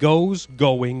away, goes,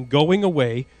 going, going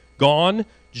away, gone,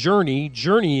 journey,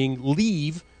 journeying,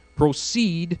 leave,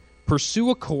 proceed, pursue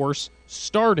a course,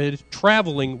 started,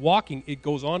 traveling, walking. It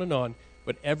goes on and on.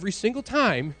 But every single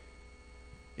time,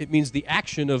 it means the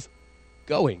action of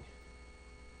going.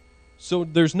 So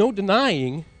there's no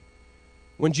denying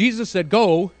when Jesus said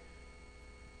go,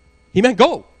 he meant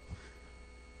go.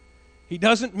 He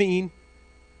doesn't mean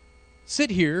sit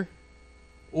here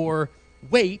or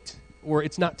wait or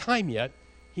it's not time yet.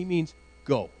 He means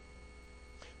go.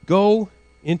 Go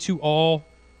into all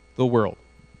the world.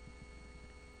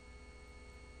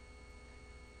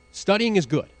 Studying is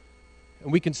good.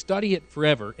 And we can study it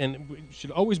forever, and we should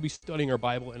always be studying our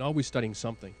Bible and always studying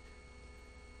something.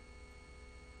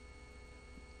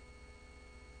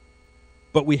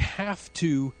 But we have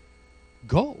to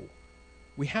go.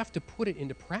 We have to put it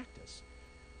into practice.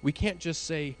 We can't just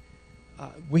say,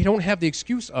 we don't have the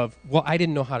excuse of, well, I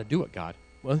didn't know how to do it, God.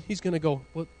 Well, he's going to go,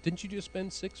 well, didn't you just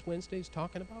spend 6 Wednesdays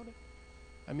talking about it?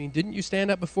 I mean, didn't you stand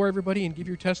up before everybody and give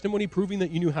your testimony proving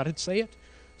that you knew how to say it?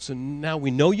 So now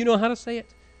we know you know how to say it,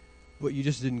 but you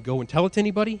just didn't go and tell it to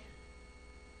anybody?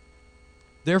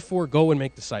 Therefore, go and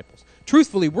make disciples.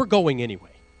 Truthfully, we're going anyway.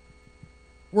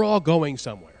 We're all going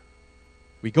somewhere.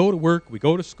 We go to work, we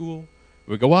go to school,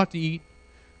 we go out to eat,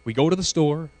 we go to the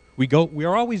store, we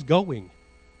are always going.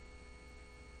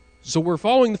 So we're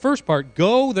following the first part,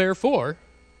 go therefore.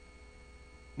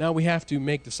 Now we have to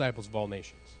make disciples of all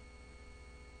nations.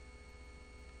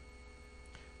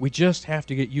 We just have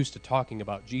to get used to talking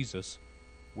about Jesus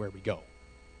where we go.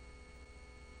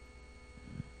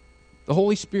 The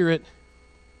Holy Spirit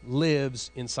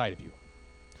lives inside of you.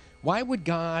 Why would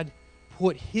God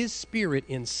put His Spirit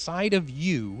inside of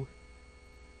you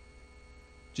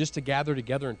just to gather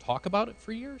together and talk about it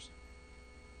for years?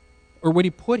 Or would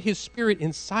He put His Spirit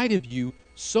inside of you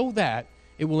so that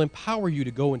it will empower you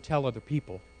to go and tell other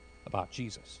people about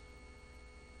Jesus?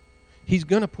 He's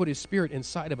going to put His Spirit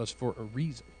inside of us for a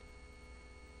reason.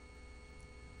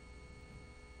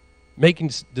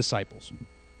 Making disciples.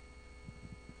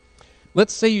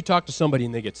 Let's say you talk to somebody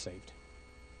and they get saved.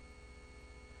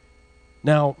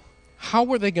 Now,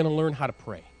 how are they going to learn how to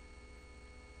pray?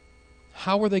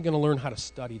 How are they going to learn how to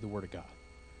study the Word of God?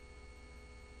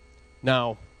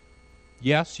 Now,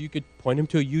 yes, you could point them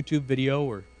to a YouTube video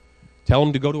or tell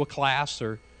them to go to a class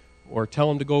or tell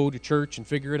them to go to church and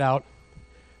figure it out.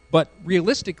 But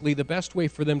realistically, the best way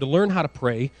for them to learn how to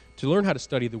pray, to learn how to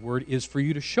study the Word, is for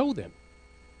you to show them.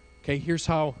 Okay, here's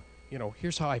how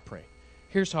I pray.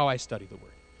 Here's how I study the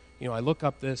Word. I look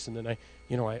up this and then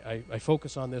I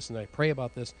focus on this and I pray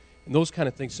about this and those kind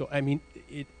of things. So, I mean,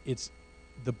 it's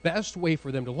the best way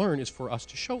for them to learn is for us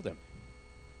to show them.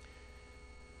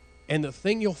 And the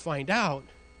thing you'll find out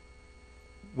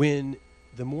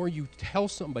the more you tell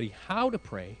somebody how to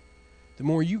pray, the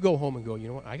more you go home and go, you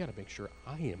know what, I got to make sure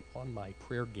I am on my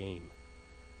prayer game.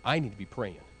 I need to be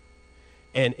praying.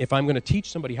 And if I'm going to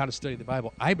teach somebody how to study the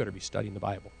Bible, I better be studying the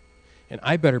Bible. And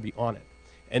I better be on it.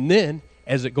 And then,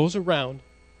 as it goes around,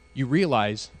 you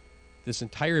realize this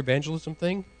entire evangelism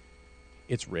thing,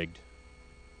 it's rigged.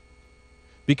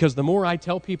 Because the more I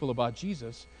tell people about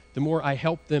Jesus, the more I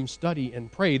help them study and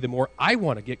pray, the more I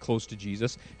want to get close to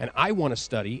Jesus, and I want to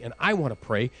study, and I want to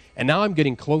pray, and now I'm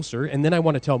getting closer, and then I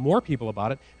want to tell more people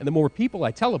about it, and the more people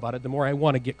I tell about it, the more I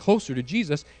want to get closer to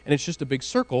Jesus, and it's just a big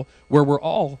circle where we're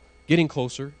all getting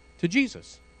closer to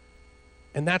Jesus.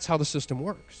 And that's how the system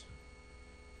works.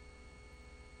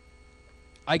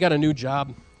 I got a new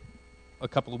job a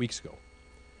couple of weeks ago.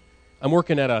 I'm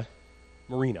working at a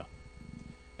marina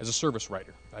as a service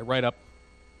writer. I write up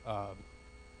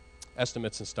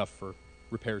estimates and stuff for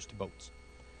repairs to boats.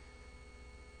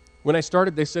 When I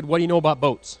started, they said, "What do you know about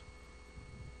boats?"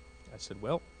 I said,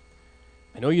 "Well,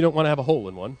 I know you don't want to have a hole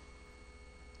in one,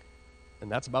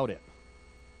 and that's about it."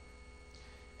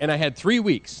 And I had 3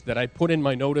 weeks that I put in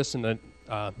my notice in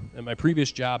my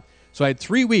previous job. So I had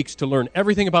 3 weeks to learn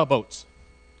everything about boats.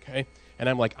 Okay? And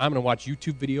I'm like, I'm going to watch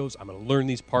YouTube videos. I'm going to learn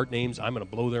these part names. I'm going to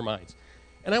blow their minds.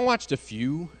 And I watched a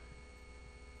few,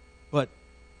 but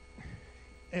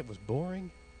it was boring.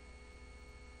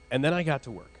 And then I got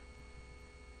to work.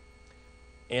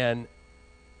 And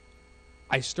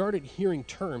I started hearing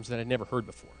terms that I'd never heard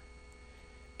before.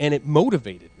 And it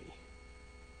motivated me.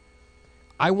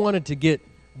 I wanted to get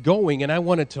going, and I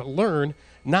wanted to learn,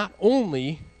 not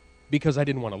only because I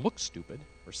didn't want to look stupid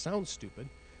or sound stupid,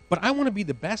 but I want to be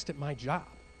the best at my job.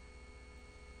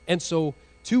 And so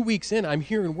 2 weeks in, I'm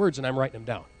hearing words and I'm writing them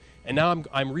down. And now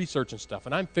I'm researching stuff,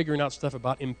 and I'm figuring out stuff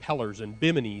about impellers and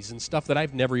biminies and stuff that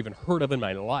I've never even heard of in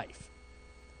my life.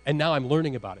 And now I'm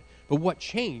learning about it. But what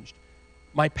changed?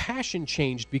 My passion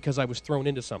changed because I was thrown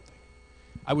into something.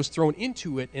 I was thrown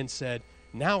into it and said,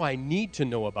 now I need to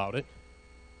know about it,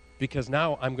 because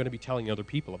now I'm going to be telling other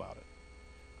people about it.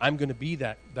 I'm going to be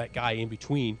that guy in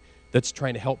between that's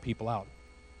trying to help people out.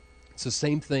 It's the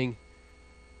same thing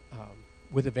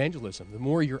with evangelism. The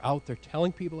more you're out there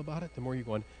telling people about it, the more you're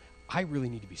going, I really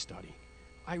need to be studying.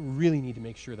 I really need to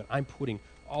make sure that I'm putting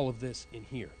all of this in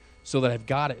here so that I've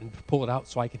got it and pull it out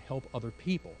so I can help other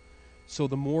people. So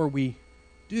the more we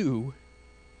do,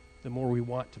 the more we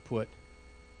want to put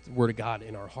the Word of God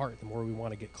in our heart, the more we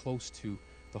want to get close to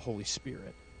the Holy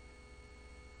Spirit.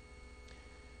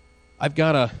 I've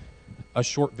got a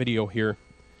short video here.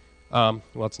 Well,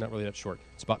 it's not really that short.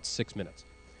 It's about 6 minutes.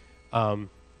 And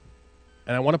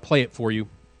I want to play it for you.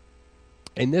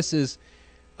 And this is,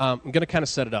 I'm going to kind of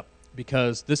set it up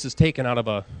because this is taken out of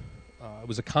it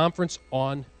was a conference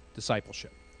on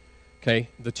discipleship. Okay?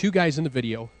 The two guys in the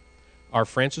video are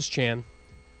Francis Chan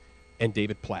and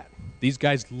David Platt. These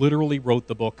guys literally wrote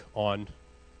the book on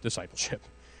discipleship.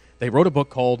 They wrote a book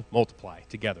called Multiply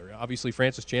together. Obviously,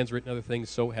 Francis Chan's written other things,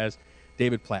 so has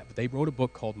David Platt, but they wrote a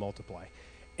book called Multiply.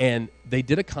 And they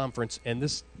did a conference, and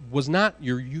this was not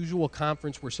your usual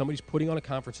conference where somebody's putting on a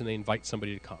conference and they invite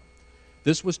somebody to come.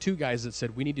 This was two guys that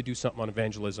said, we need to do something on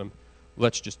evangelism.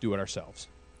 Let's just do it ourselves.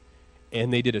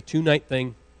 And they did a 2-night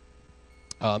thing.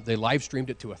 They live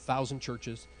streamed it to 1,000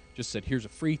 churches. Just said, here's a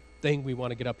free thing. We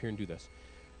want to get up here and do this.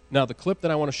 Now, the clip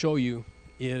that I want to show you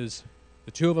is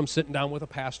the two of them sitting down with a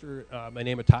pastor by the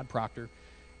name of Todd Proctor,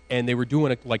 and they were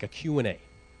doing a Q&A.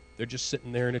 They're just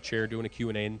sitting there in a chair doing a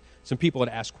Q&A, and some people had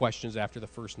asked questions after the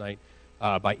first night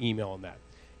by email and that.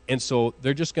 And so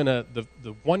they're just going to,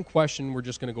 the one question we're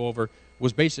just going to go over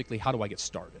was basically, how do I get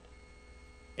started?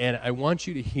 And I want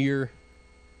you to hear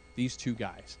these two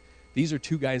guys. These are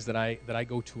two guys that I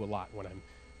go to a lot when I'm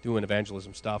doing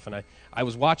evangelism stuff. And I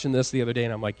was watching this the other day,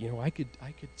 and I'm like, I could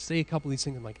say a couple of these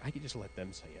things. I'm like, I could just let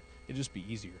them say it. It'd just be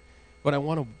easier. But I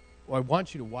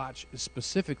want you to watch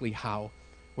specifically how,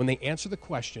 when they answer the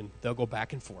question, they'll go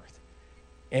back and forth.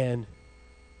 And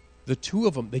the two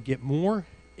of them, they get more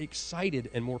excited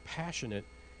and more passionate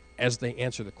as they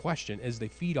answer the question, as they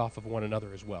feed off of one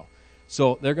another as well.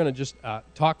 So they're going to just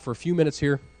talk for a few minutes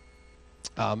here.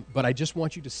 But I just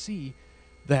want you to see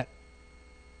that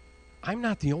I'm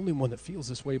not the only one that feels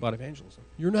this way about evangelism.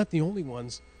 You're not the only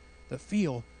ones that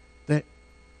feel that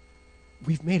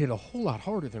we've made it a whole lot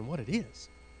harder than what it is.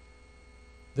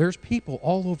 There's people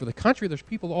all over the country, there's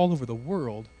people all over the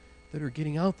world that are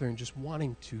getting out there and just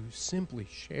wanting to simply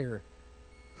share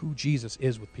who Jesus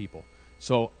is with people.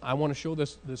 So I want to show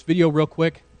this video real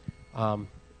quick, and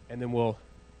then we'll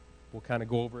kind of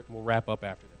go over it and we'll wrap up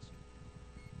after this.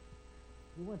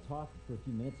 We want to talk for a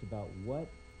few minutes about what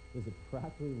does it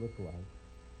practically look like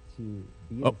to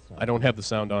be a disciple. I don't have the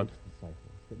sound on.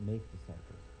 That make disciples.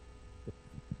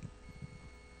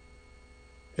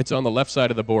 It's on the left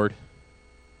side of the board.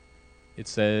 It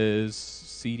says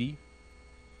CD.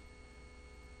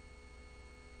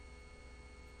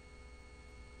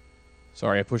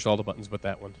 Sorry, I pushed all the buttons but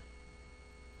that one.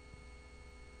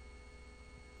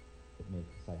 That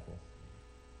make disciples.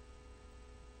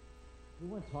 We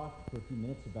want to talk for a few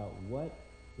minutes about what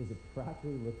does it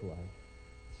practically look like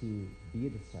to be a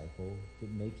disciple that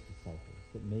makes disciples,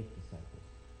 that make disciples,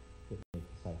 that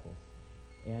make disciples.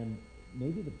 And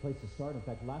maybe the place to start, in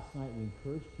fact, last night we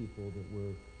encouraged people that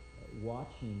were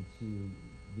watching to,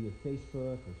 via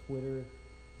Facebook or Twitter,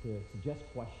 to suggest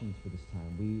questions for this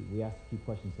time. We asked a few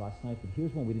questions last night, but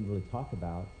here's one we didn't really talk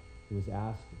about. It was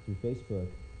asked through Facebook.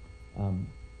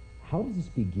 How does this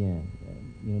begin?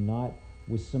 Not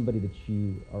with somebody that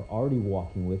you are already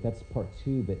walking with. That's part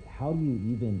two. But how do you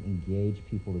even engage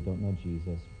people that don't know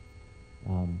Jesus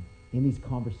in these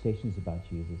conversations about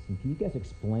Jesus? And can you guys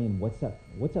explain what's that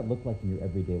look like in your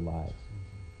everyday lives?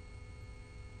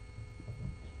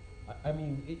 I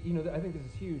mean, I think this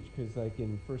is huge because, like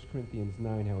in 1 Corinthians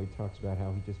 9, how he talks about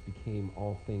how he just became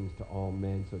all things to all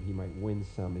men so that he might win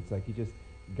some. It's like he just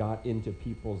got into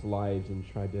people's lives and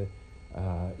tried to,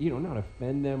 not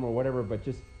offend them or whatever, but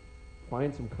just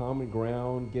find some common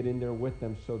ground, get in there with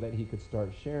them so that he could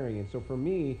start sharing. And so for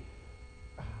me,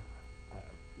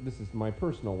 this is my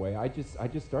personal way, I just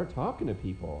start talking to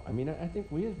people. I mean, I think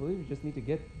we as believers just need to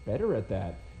get better at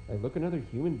that. Like, look another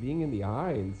human being in the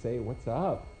eye and say, what's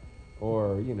up?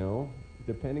 Or,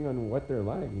 depending on what they're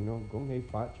like, go hey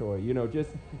fat choy,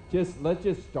 just let's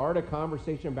just start a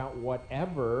conversation about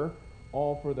whatever,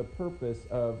 all for the purpose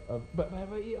of but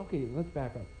okay, let's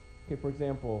back up. Okay, for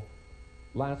example,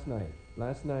 last night,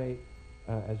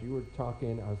 as you were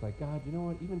talking, I was like, God, you know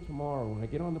what, even tomorrow when I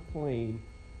get on the plane,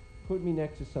 put me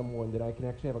next to someone that I can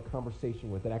actually have a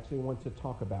conversation with that actually wants to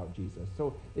talk about Jesus.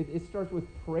 So it starts with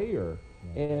prayer.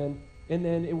 Yeah. And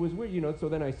then it was weird, so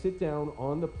then I sit down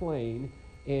on the plane,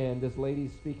 and this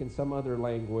lady's speaking some other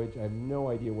language. I have no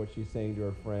idea what she's saying to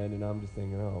her friend, and I'm just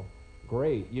thinking, oh,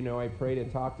 great. I pray to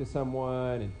talk to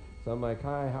someone, and so I'm like,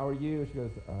 hi, how are you? She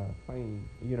goes, fine.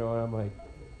 And I'm like,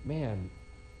 man,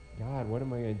 God, what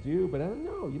am I going to do? But I don't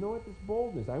know. You know what? This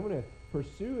boldness. I want to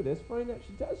pursue this. Find out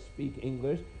she does speak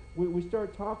English. We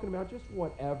start talking about just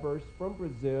whatever. She's from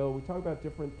Brazil. We talk about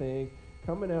different things.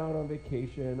 Coming out on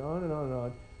vacation, on and on and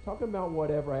on. Talking about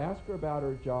whatever. I ask her about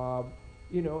her job,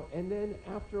 and then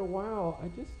after a while, I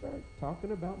just start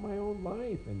talking about my own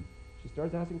life. And she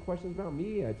starts asking questions about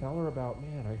me. I tell her about,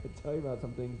 man, I could tell you about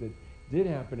some things that did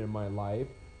happen in my life,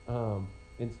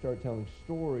 and start telling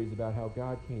stories about how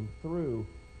God came through.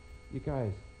 You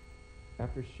guys,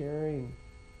 after sharing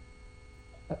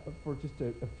for just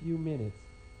a few minutes,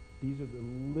 these are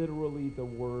literally the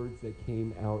words that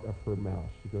came out of her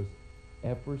mouth. She goes,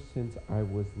 ever since I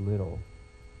was little,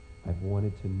 I've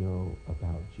wanted to know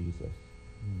about Jesus.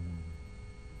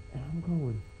 And I'm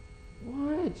going,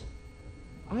 what?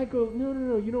 I go,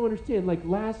 no, you don't understand. Like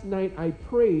last night I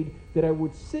prayed that I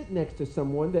would sit next to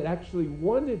someone that actually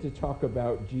wanted to talk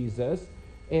about Jesus.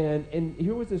 And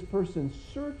here was this person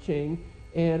searching,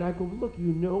 and I go, look,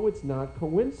 it's not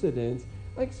coincidence.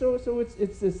 Like, so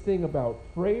it's this thing about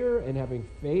prayer and having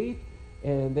faith,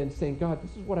 and then saying, God,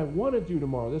 this is what I want to do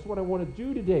tomorrow. This is what I want to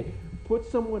do today. Put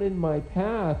someone in my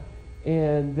path,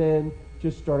 and then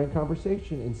just starting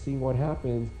conversation and seeing what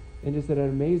happens. And just at an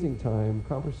amazing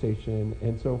conversation.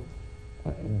 And so,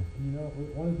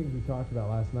 one of the things we talked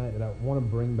about last night that I want to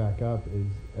bring back up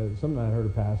is something I heard a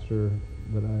pastor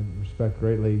that I respect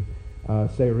greatly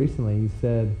say recently. He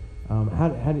said, he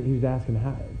was asking,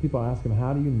 people ask him,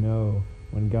 how do you know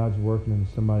when God's working in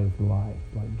somebody's life,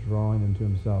 like drawing them to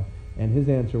himself? And his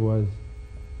answer was,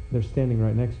 they're standing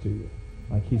right next to you.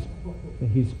 Like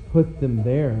he's put them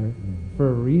there for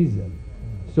a reason.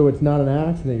 So it's not an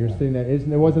accident you're sitting there. It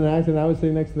wasn't an accident. I was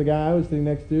sitting next to the guy I was sitting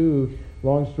next to.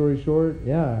 Long story short,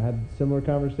 I had a similar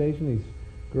conversation. He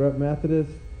grew up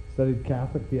Methodist, studied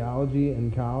Catholic theology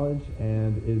in college,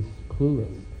 and is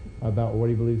clueless about what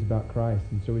he believes about Christ.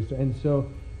 And so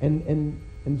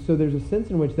there's a sense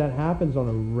in which that happens on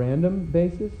a random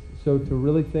basis. So to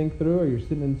really think through, or you're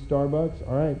sitting in Starbucks,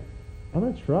 all right, I'm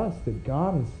going to trust that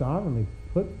God has sovereignly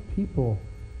put people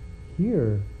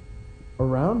here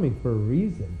around me for a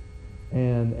reason.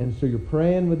 And so you're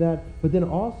praying with that. But then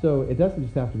also, it doesn't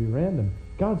just have to be random.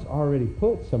 God's already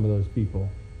put some of those people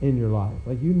in your life.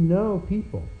 Like,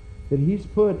 people that he's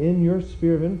put in your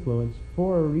sphere of influence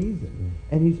for a reason.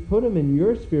 And he's put them in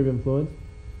your sphere of influence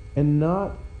and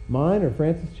not mine or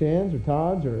Francis Chan's or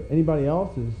Todd's or anybody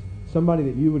else's. Somebody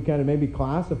that you would kind of maybe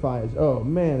classify as, oh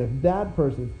man, if that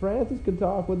person, if Francis could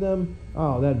talk with them,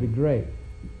 oh, that'd be great.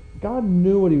 God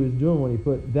knew what he was doing when he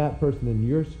put that person in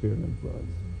your sphere of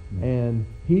influence. And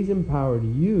he's empowered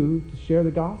you to share the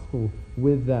gospel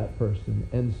with that person.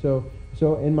 And so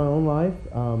in my own life,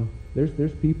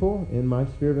 there's people in my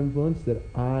sphere of influence that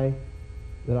I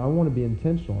want to be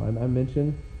intentional. I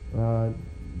mentioned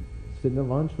sitting at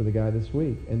lunch with a guy this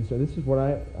week. And so this is what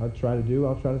I'll try to do.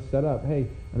 I'll try to set up, an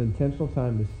intentional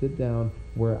time to sit down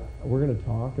where we're going to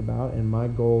talk about, and my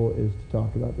goal is to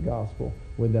talk about the gospel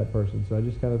with that person. So I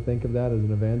just kind of think of that as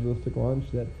an evangelistic lunch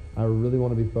that I really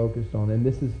want to be focused on. And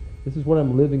this is what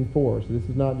I'm living for. So this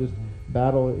is not just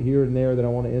battle here and there that I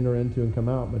want to enter into and come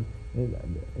out. But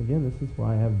again, this is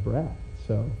why I have breath.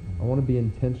 So I want to be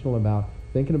intentional about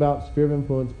thinking about sphere of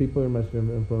influence, people in my sphere of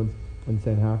influence, and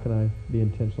saying, how can I be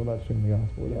intentional about sharing the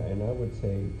gospel with them? And I would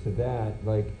say to that,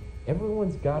 like,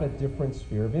 everyone's got a different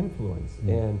sphere of influence.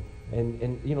 And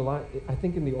I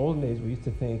think in the olden days we used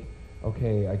to think,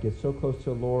 okay, I get so close to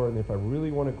the Lord, and if I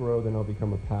really want to grow, then I'll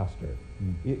become a pastor.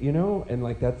 And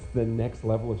like that's the next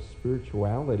level of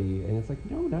spirituality. And it's like,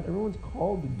 no, not everyone's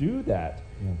called to do that.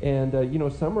 And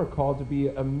some are called to be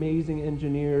amazing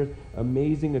engineers,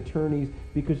 amazing attorneys,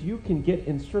 because you can get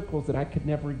in circles that I could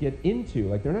never get into.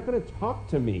 Like, they're not going to talk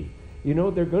to me.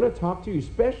 They're going to talk to you,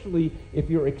 especially if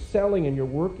you're excelling and you're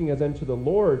working as unto the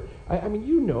Lord. I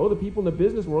mean, the people in the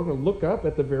business world are going to look up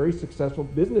at the very successful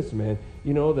businessman,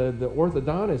 the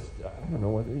orthodontist, I don't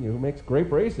know, who makes great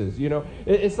braces.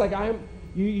 It's like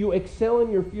you excel in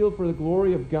your field for the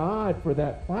glory of God for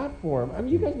that platform. I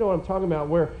mean, you guys know what I'm talking about,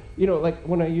 where, like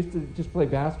when I used to just play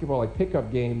basketball, like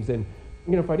pickup games, and,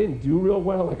 if I didn't do real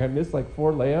well, like I missed like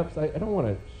 4 layups, I don't want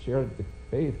to share the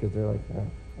faith because they're like,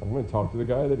 I'm going to talk to the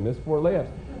guy that missed 4 layups.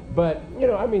 But,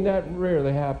 that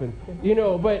rarely happened.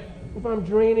 But if I'm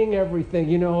draining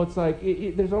everything, it's like,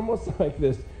 there's almost like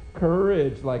this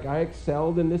courage, like I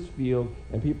excelled in this field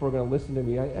and people are going to listen to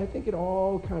me. I think it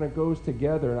all kind of goes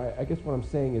together. And I guess what I'm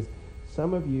saying is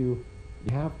some of you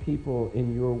have people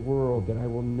in your world that I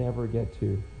will never get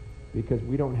to because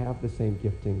we don't have the same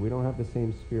gifting. We don't have the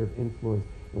same sphere of influence.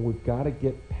 And we've got to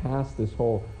get past this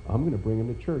whole, I'm going to bring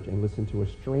him to church and listen to a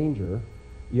stranger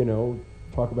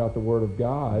talk about the Word of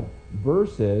God,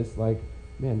 versus like,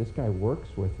 man, this guy works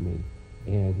with me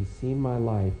and he's seen my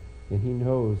life and he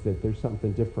knows that there's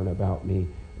something different about me,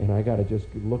 and I got to just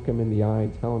look him in the eye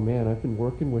and tell him, man, I've been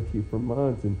working with you for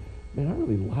months, and man, I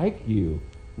really like you.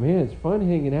 Man, it's fun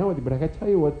hanging out with you, but I got to tell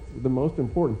you what's the most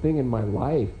important thing in my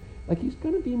life. Like, he's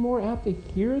going to be more apt to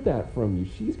hear that from you.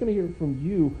 She's going to hear it from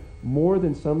you more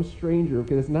than some stranger,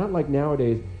 because it's not like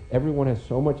nowadays everyone has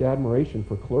so much admiration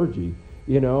for clergy.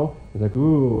 It's like,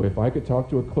 ooh, if I could talk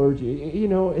to a clergy,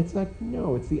 it's like,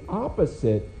 no, it's the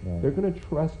opposite. Right. They're going to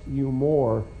trust you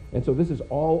more. And so this is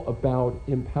all about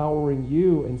empowering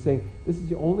you and saying, this is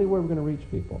the only way we're going to reach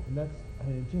people. And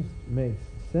it just makes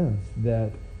sense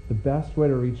that the best way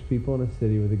to reach people in a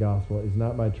city with the gospel is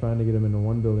not by trying to get them into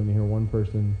one building to hear one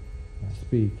person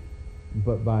speak,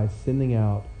 but by sending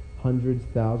out hundreds,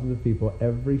 thousands of people,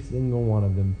 every single one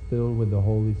of them filled with the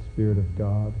Holy Spirit of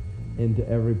God, into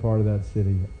every part of that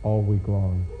city all week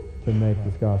long to make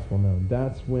this gospel known.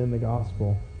 That's when the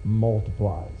gospel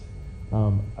multiplies.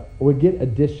 We get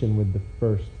addition with the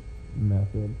first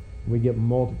method. We get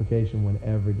multiplication when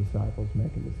every disciple is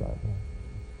making disciples.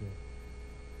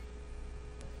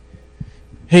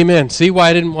 Amen. See why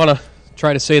I didn't want to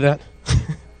try to say that?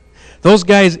 Those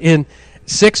guys in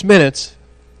 6 minutes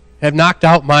have knocked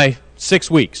out my 6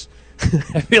 weeks.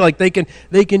 I feel like they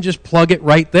can just plug it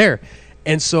right there.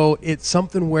 And so it's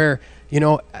something where,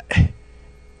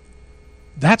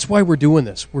 that's why we're doing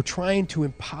this. We're trying to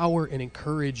empower and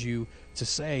encourage you to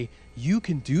say, you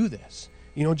can do this.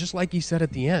 Just like he said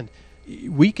at the end,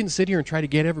 we can sit here and try to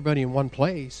get everybody in one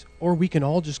place, or we can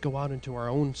all just go out into our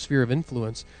own sphere of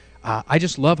influence. I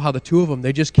just love how the two of them,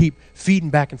 they just keep feeding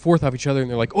back and forth off each other,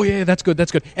 and they're like, oh, yeah, that's good,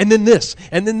 and then this,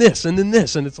 and then this, and then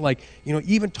this. And it's like,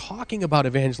 even talking about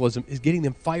evangelism is getting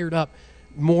them fired up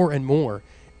more and more,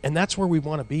 and that's where we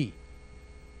want to be.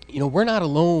 We're not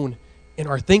alone in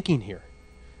our thinking here.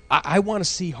 I want to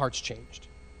see hearts changed.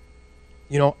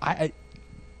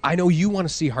 I know you want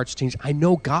to see hearts changed. I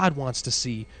know God wants to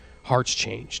see hearts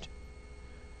changed.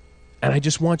 And I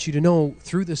just want you to know,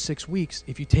 through this 6 weeks,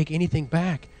 if you take anything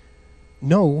back,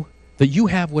 know that you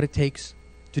have what it takes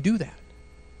to do that.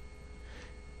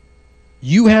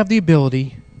 You have the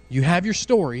ability. You have your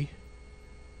story.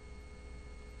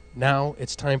 Now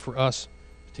it's time for us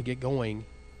to get going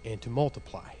and to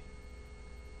multiply.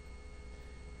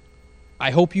 I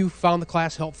hope you found the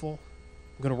class helpful.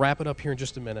 I'm going to wrap it up here in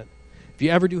just a minute. If you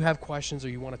ever do have questions or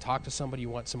you want to talk to somebody, you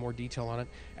want some more detail on it,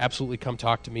 absolutely come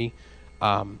talk to me.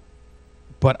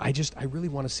 But I really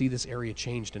want to see this area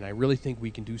changed, and I really think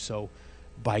we can do so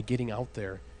by getting out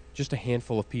there, just a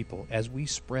handful of people, as we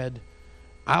spread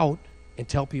out and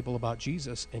tell people about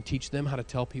Jesus and teach them how to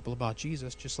tell people about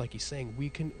Jesus. Just like he's saying, we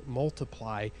can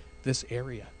multiply this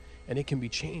area, and it can be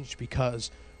changed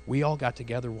because we all got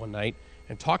together one night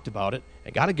and talked about it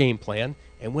and got a game plan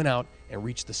and went out and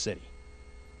reached the city.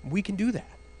 We can do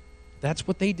that. That's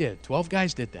what they did. 12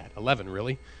 guys did that. 11,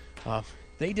 really.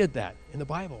 They did that in the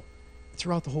Bible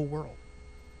throughout the whole world.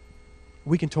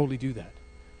 We can totally do that.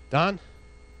 Don?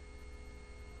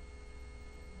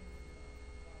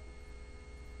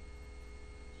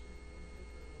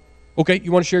 Okay,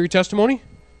 you want to share your testimony?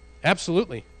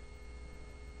 Absolutely.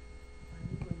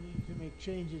 I need to make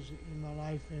changes in my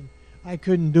life, and I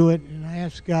couldn't do it, and I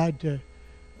asked God to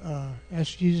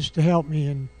ask Jesus to help me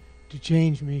and to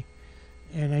change me.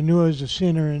 And I knew I was a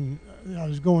sinner, and I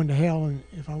was going to hell, and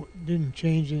if I didn't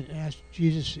change and ask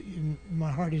Jesus in my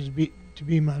heart to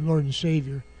be my Lord and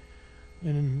Savior.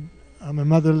 And my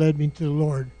mother led me to the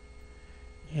Lord.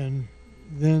 And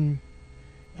then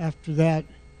after that,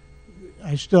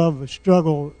 I still have a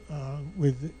struggle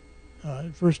with,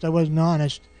 at first I wasn't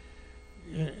honest,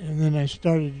 and then I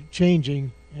started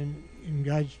changing, and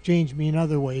God's changed me in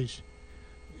other ways.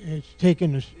 It's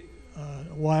taken a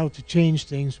while to change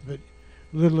things, but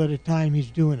little at a time he's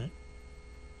doing it.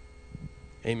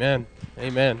 Amen.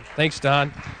 Amen. Thanks,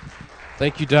 Don.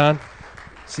 Thank you, Don.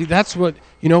 See, that's what,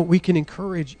 we can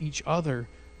encourage each other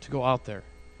to go out there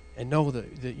and know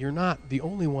that you're not the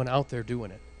only one out there doing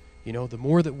it. The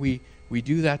more that we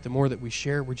do that, the more that we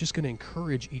share, we're just going to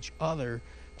encourage each other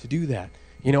to do that.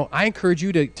 I encourage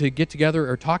you to get together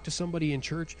or talk to somebody in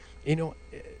church,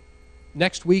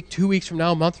 next week, 2 weeks from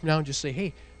now, a month from now, and just say,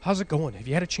 hey, how's it going? Have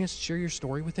you had a chance to share your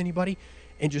story with anybody?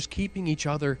 And just keeping each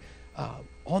other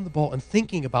on the ball and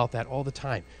thinking about that all the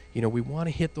time. We want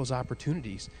to hit those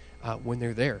opportunities when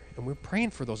they're there. And we're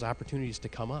praying for those opportunities to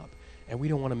come up. And we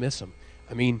don't want to miss them.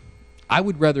 I mean, I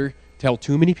would rather tell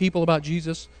too many people about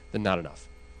Jesus than not enough.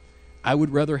 I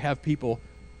would rather have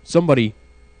somebody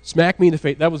smack me in the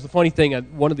face. That was the funny thing.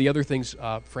 One of the other things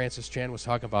Francis Chan was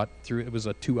talking about, it was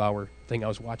a 2-hour thing I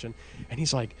was watching. And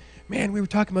he's like, man, we were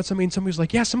talking about somebody, and somebody was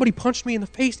like, yeah, somebody punched me in the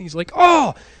face. And he's like,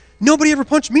 oh, nobody ever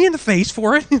punched me in the face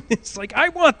for it. It's like, I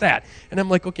want that. And I'm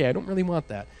like, okay, I don't really want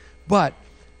that. But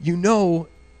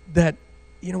that,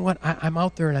 what, I'm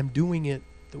out there and I'm doing it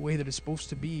the way that it's supposed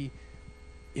to be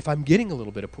if I'm getting a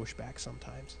little bit of pushback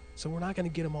sometimes. So we're not going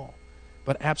to get them all.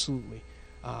 But absolutely.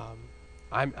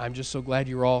 I'm just so glad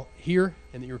you're all here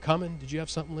and that you're coming. Did you have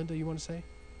something, Linda, you want to say?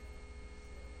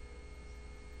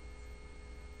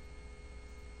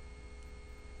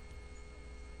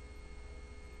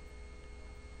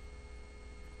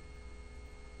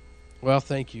 Well,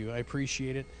 thank you. I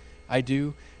appreciate it. I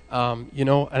do. And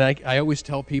I always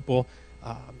tell people,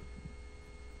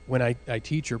 when I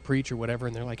teach or preach or whatever,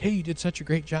 and they're like, hey, you did such a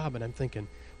great job. And I'm thinking,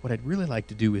 what I'd really like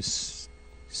to do is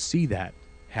see that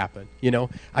happen.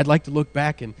 I'd like to look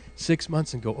back in 6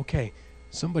 months and go, okay,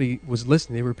 somebody was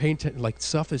listening. They were paying attention. Like,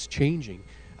 stuff is changing.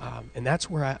 And that's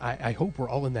where I hope we're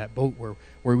all in that boat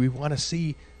where we want to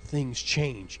see things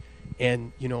change.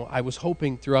 And, I was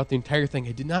hoping throughout the entire thing,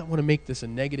 I did not want to make this a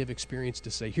negative experience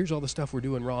to say, here's all the stuff we're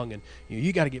doing wrong, and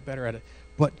you got to get better at it.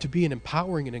 But to be an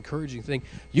empowering and encouraging thing.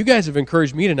 You guys have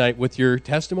encouraged me tonight with your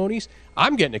testimonies.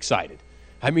 I'm getting excited.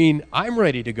 I mean, I'm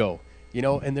ready to go.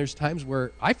 And there's times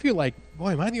where I feel like,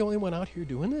 boy, am I the only one out here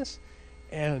doing this?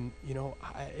 And,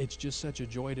 it's just such a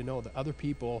joy to know that other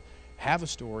people have a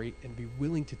story and be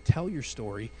willing to tell your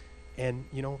story. And,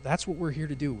 that's what we're here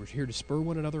to do. We're here to spur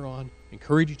one another on,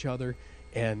 encourage each other,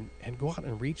 and go out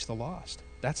and reach the lost.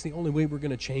 That's the only way we're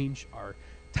going to change our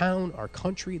town, our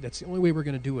country. That's the only way we're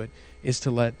going to do it, is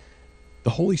to let the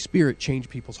Holy Spirit change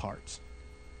people's hearts.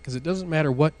 Because it doesn't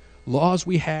matter what laws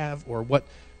we have or what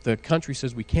the country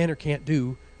says we can or can't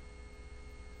do.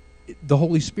 The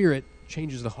Holy Spirit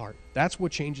changes the heart. That's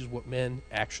what changes what men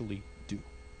actually do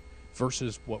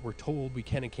versus what we're told we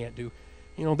can and can't do.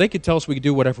 They could tell us we could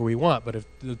do whatever we want, but if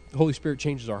the Holy Spirit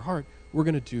changes our heart, we're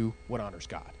going to do what honors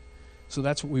God. So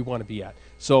that's what we want to be at.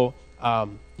 So,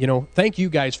 thank you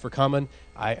guys for coming.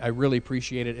 I really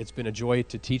appreciate it. It's been a joy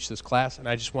to teach this class, and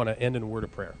I just want to end in a word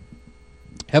of prayer.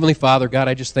 Heavenly Father, God,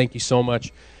 I just thank you so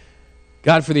much,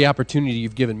 God, for the opportunity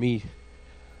you've given me,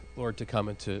 Lord, to come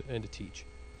and to teach.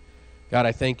 God,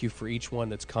 I thank you for each one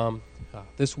that's come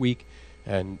this week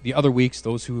and the other weeks,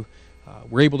 those who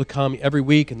were able to come every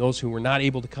week and those who were not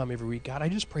able to come every week. God, I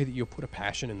just pray that you'll put a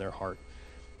passion in their heart.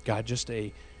 God, just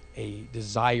a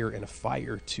desire and a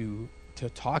fire to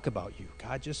talk about you.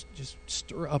 God, just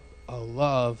stir up a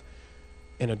love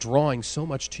and a drawing so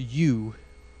much to you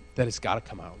that it's got to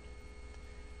come out.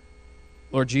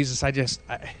 Lord Jesus, I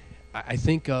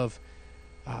think of,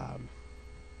 God,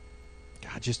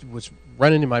 just what's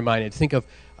running in my mind. I think of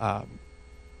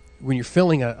when you're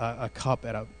filling a cup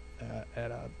at a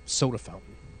soda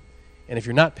fountain, and if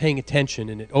you're not paying attention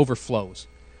and it overflows,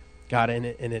 God,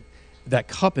 and that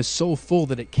cup is so full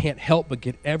that it can't help but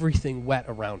get everything wet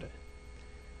around it.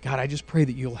 God, I just pray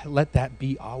that you'll let that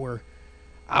be our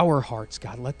hearts,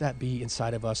 God. Let that be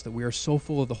inside of us, that we are so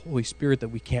full of the Holy Spirit that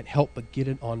we can't help but get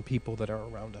it on people that are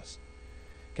around us.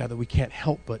 God, that we can't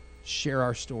help but share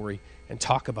our story and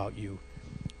talk about you.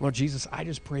 Lord Jesus, I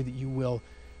just pray that you will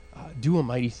do a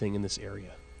mighty thing in this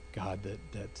area, God,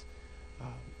 that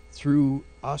through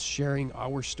us sharing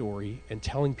our story and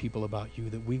telling people about you,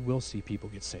 that we will see people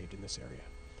get saved in this area.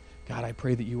 God, I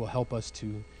pray that you will help us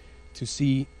to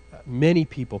see many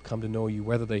people come to know you,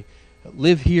 whether they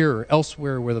live here or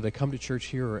elsewhere, whether they come to church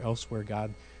here or elsewhere,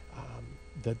 God,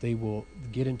 that they will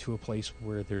get into a place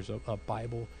where there's a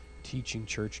Bible teaching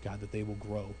church, God, that they will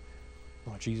grow.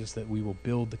 Lord Jesus, that we will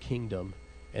build the kingdom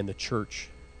and the church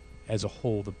as a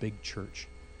whole, the big church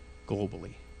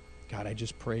globally. God, I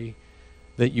just pray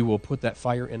that you will put that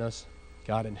fire in us,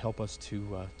 God, and help us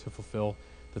to fulfill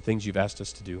the things you've asked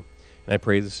us to do. And I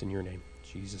pray this in your name,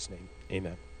 Jesus' name.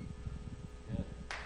 Amen.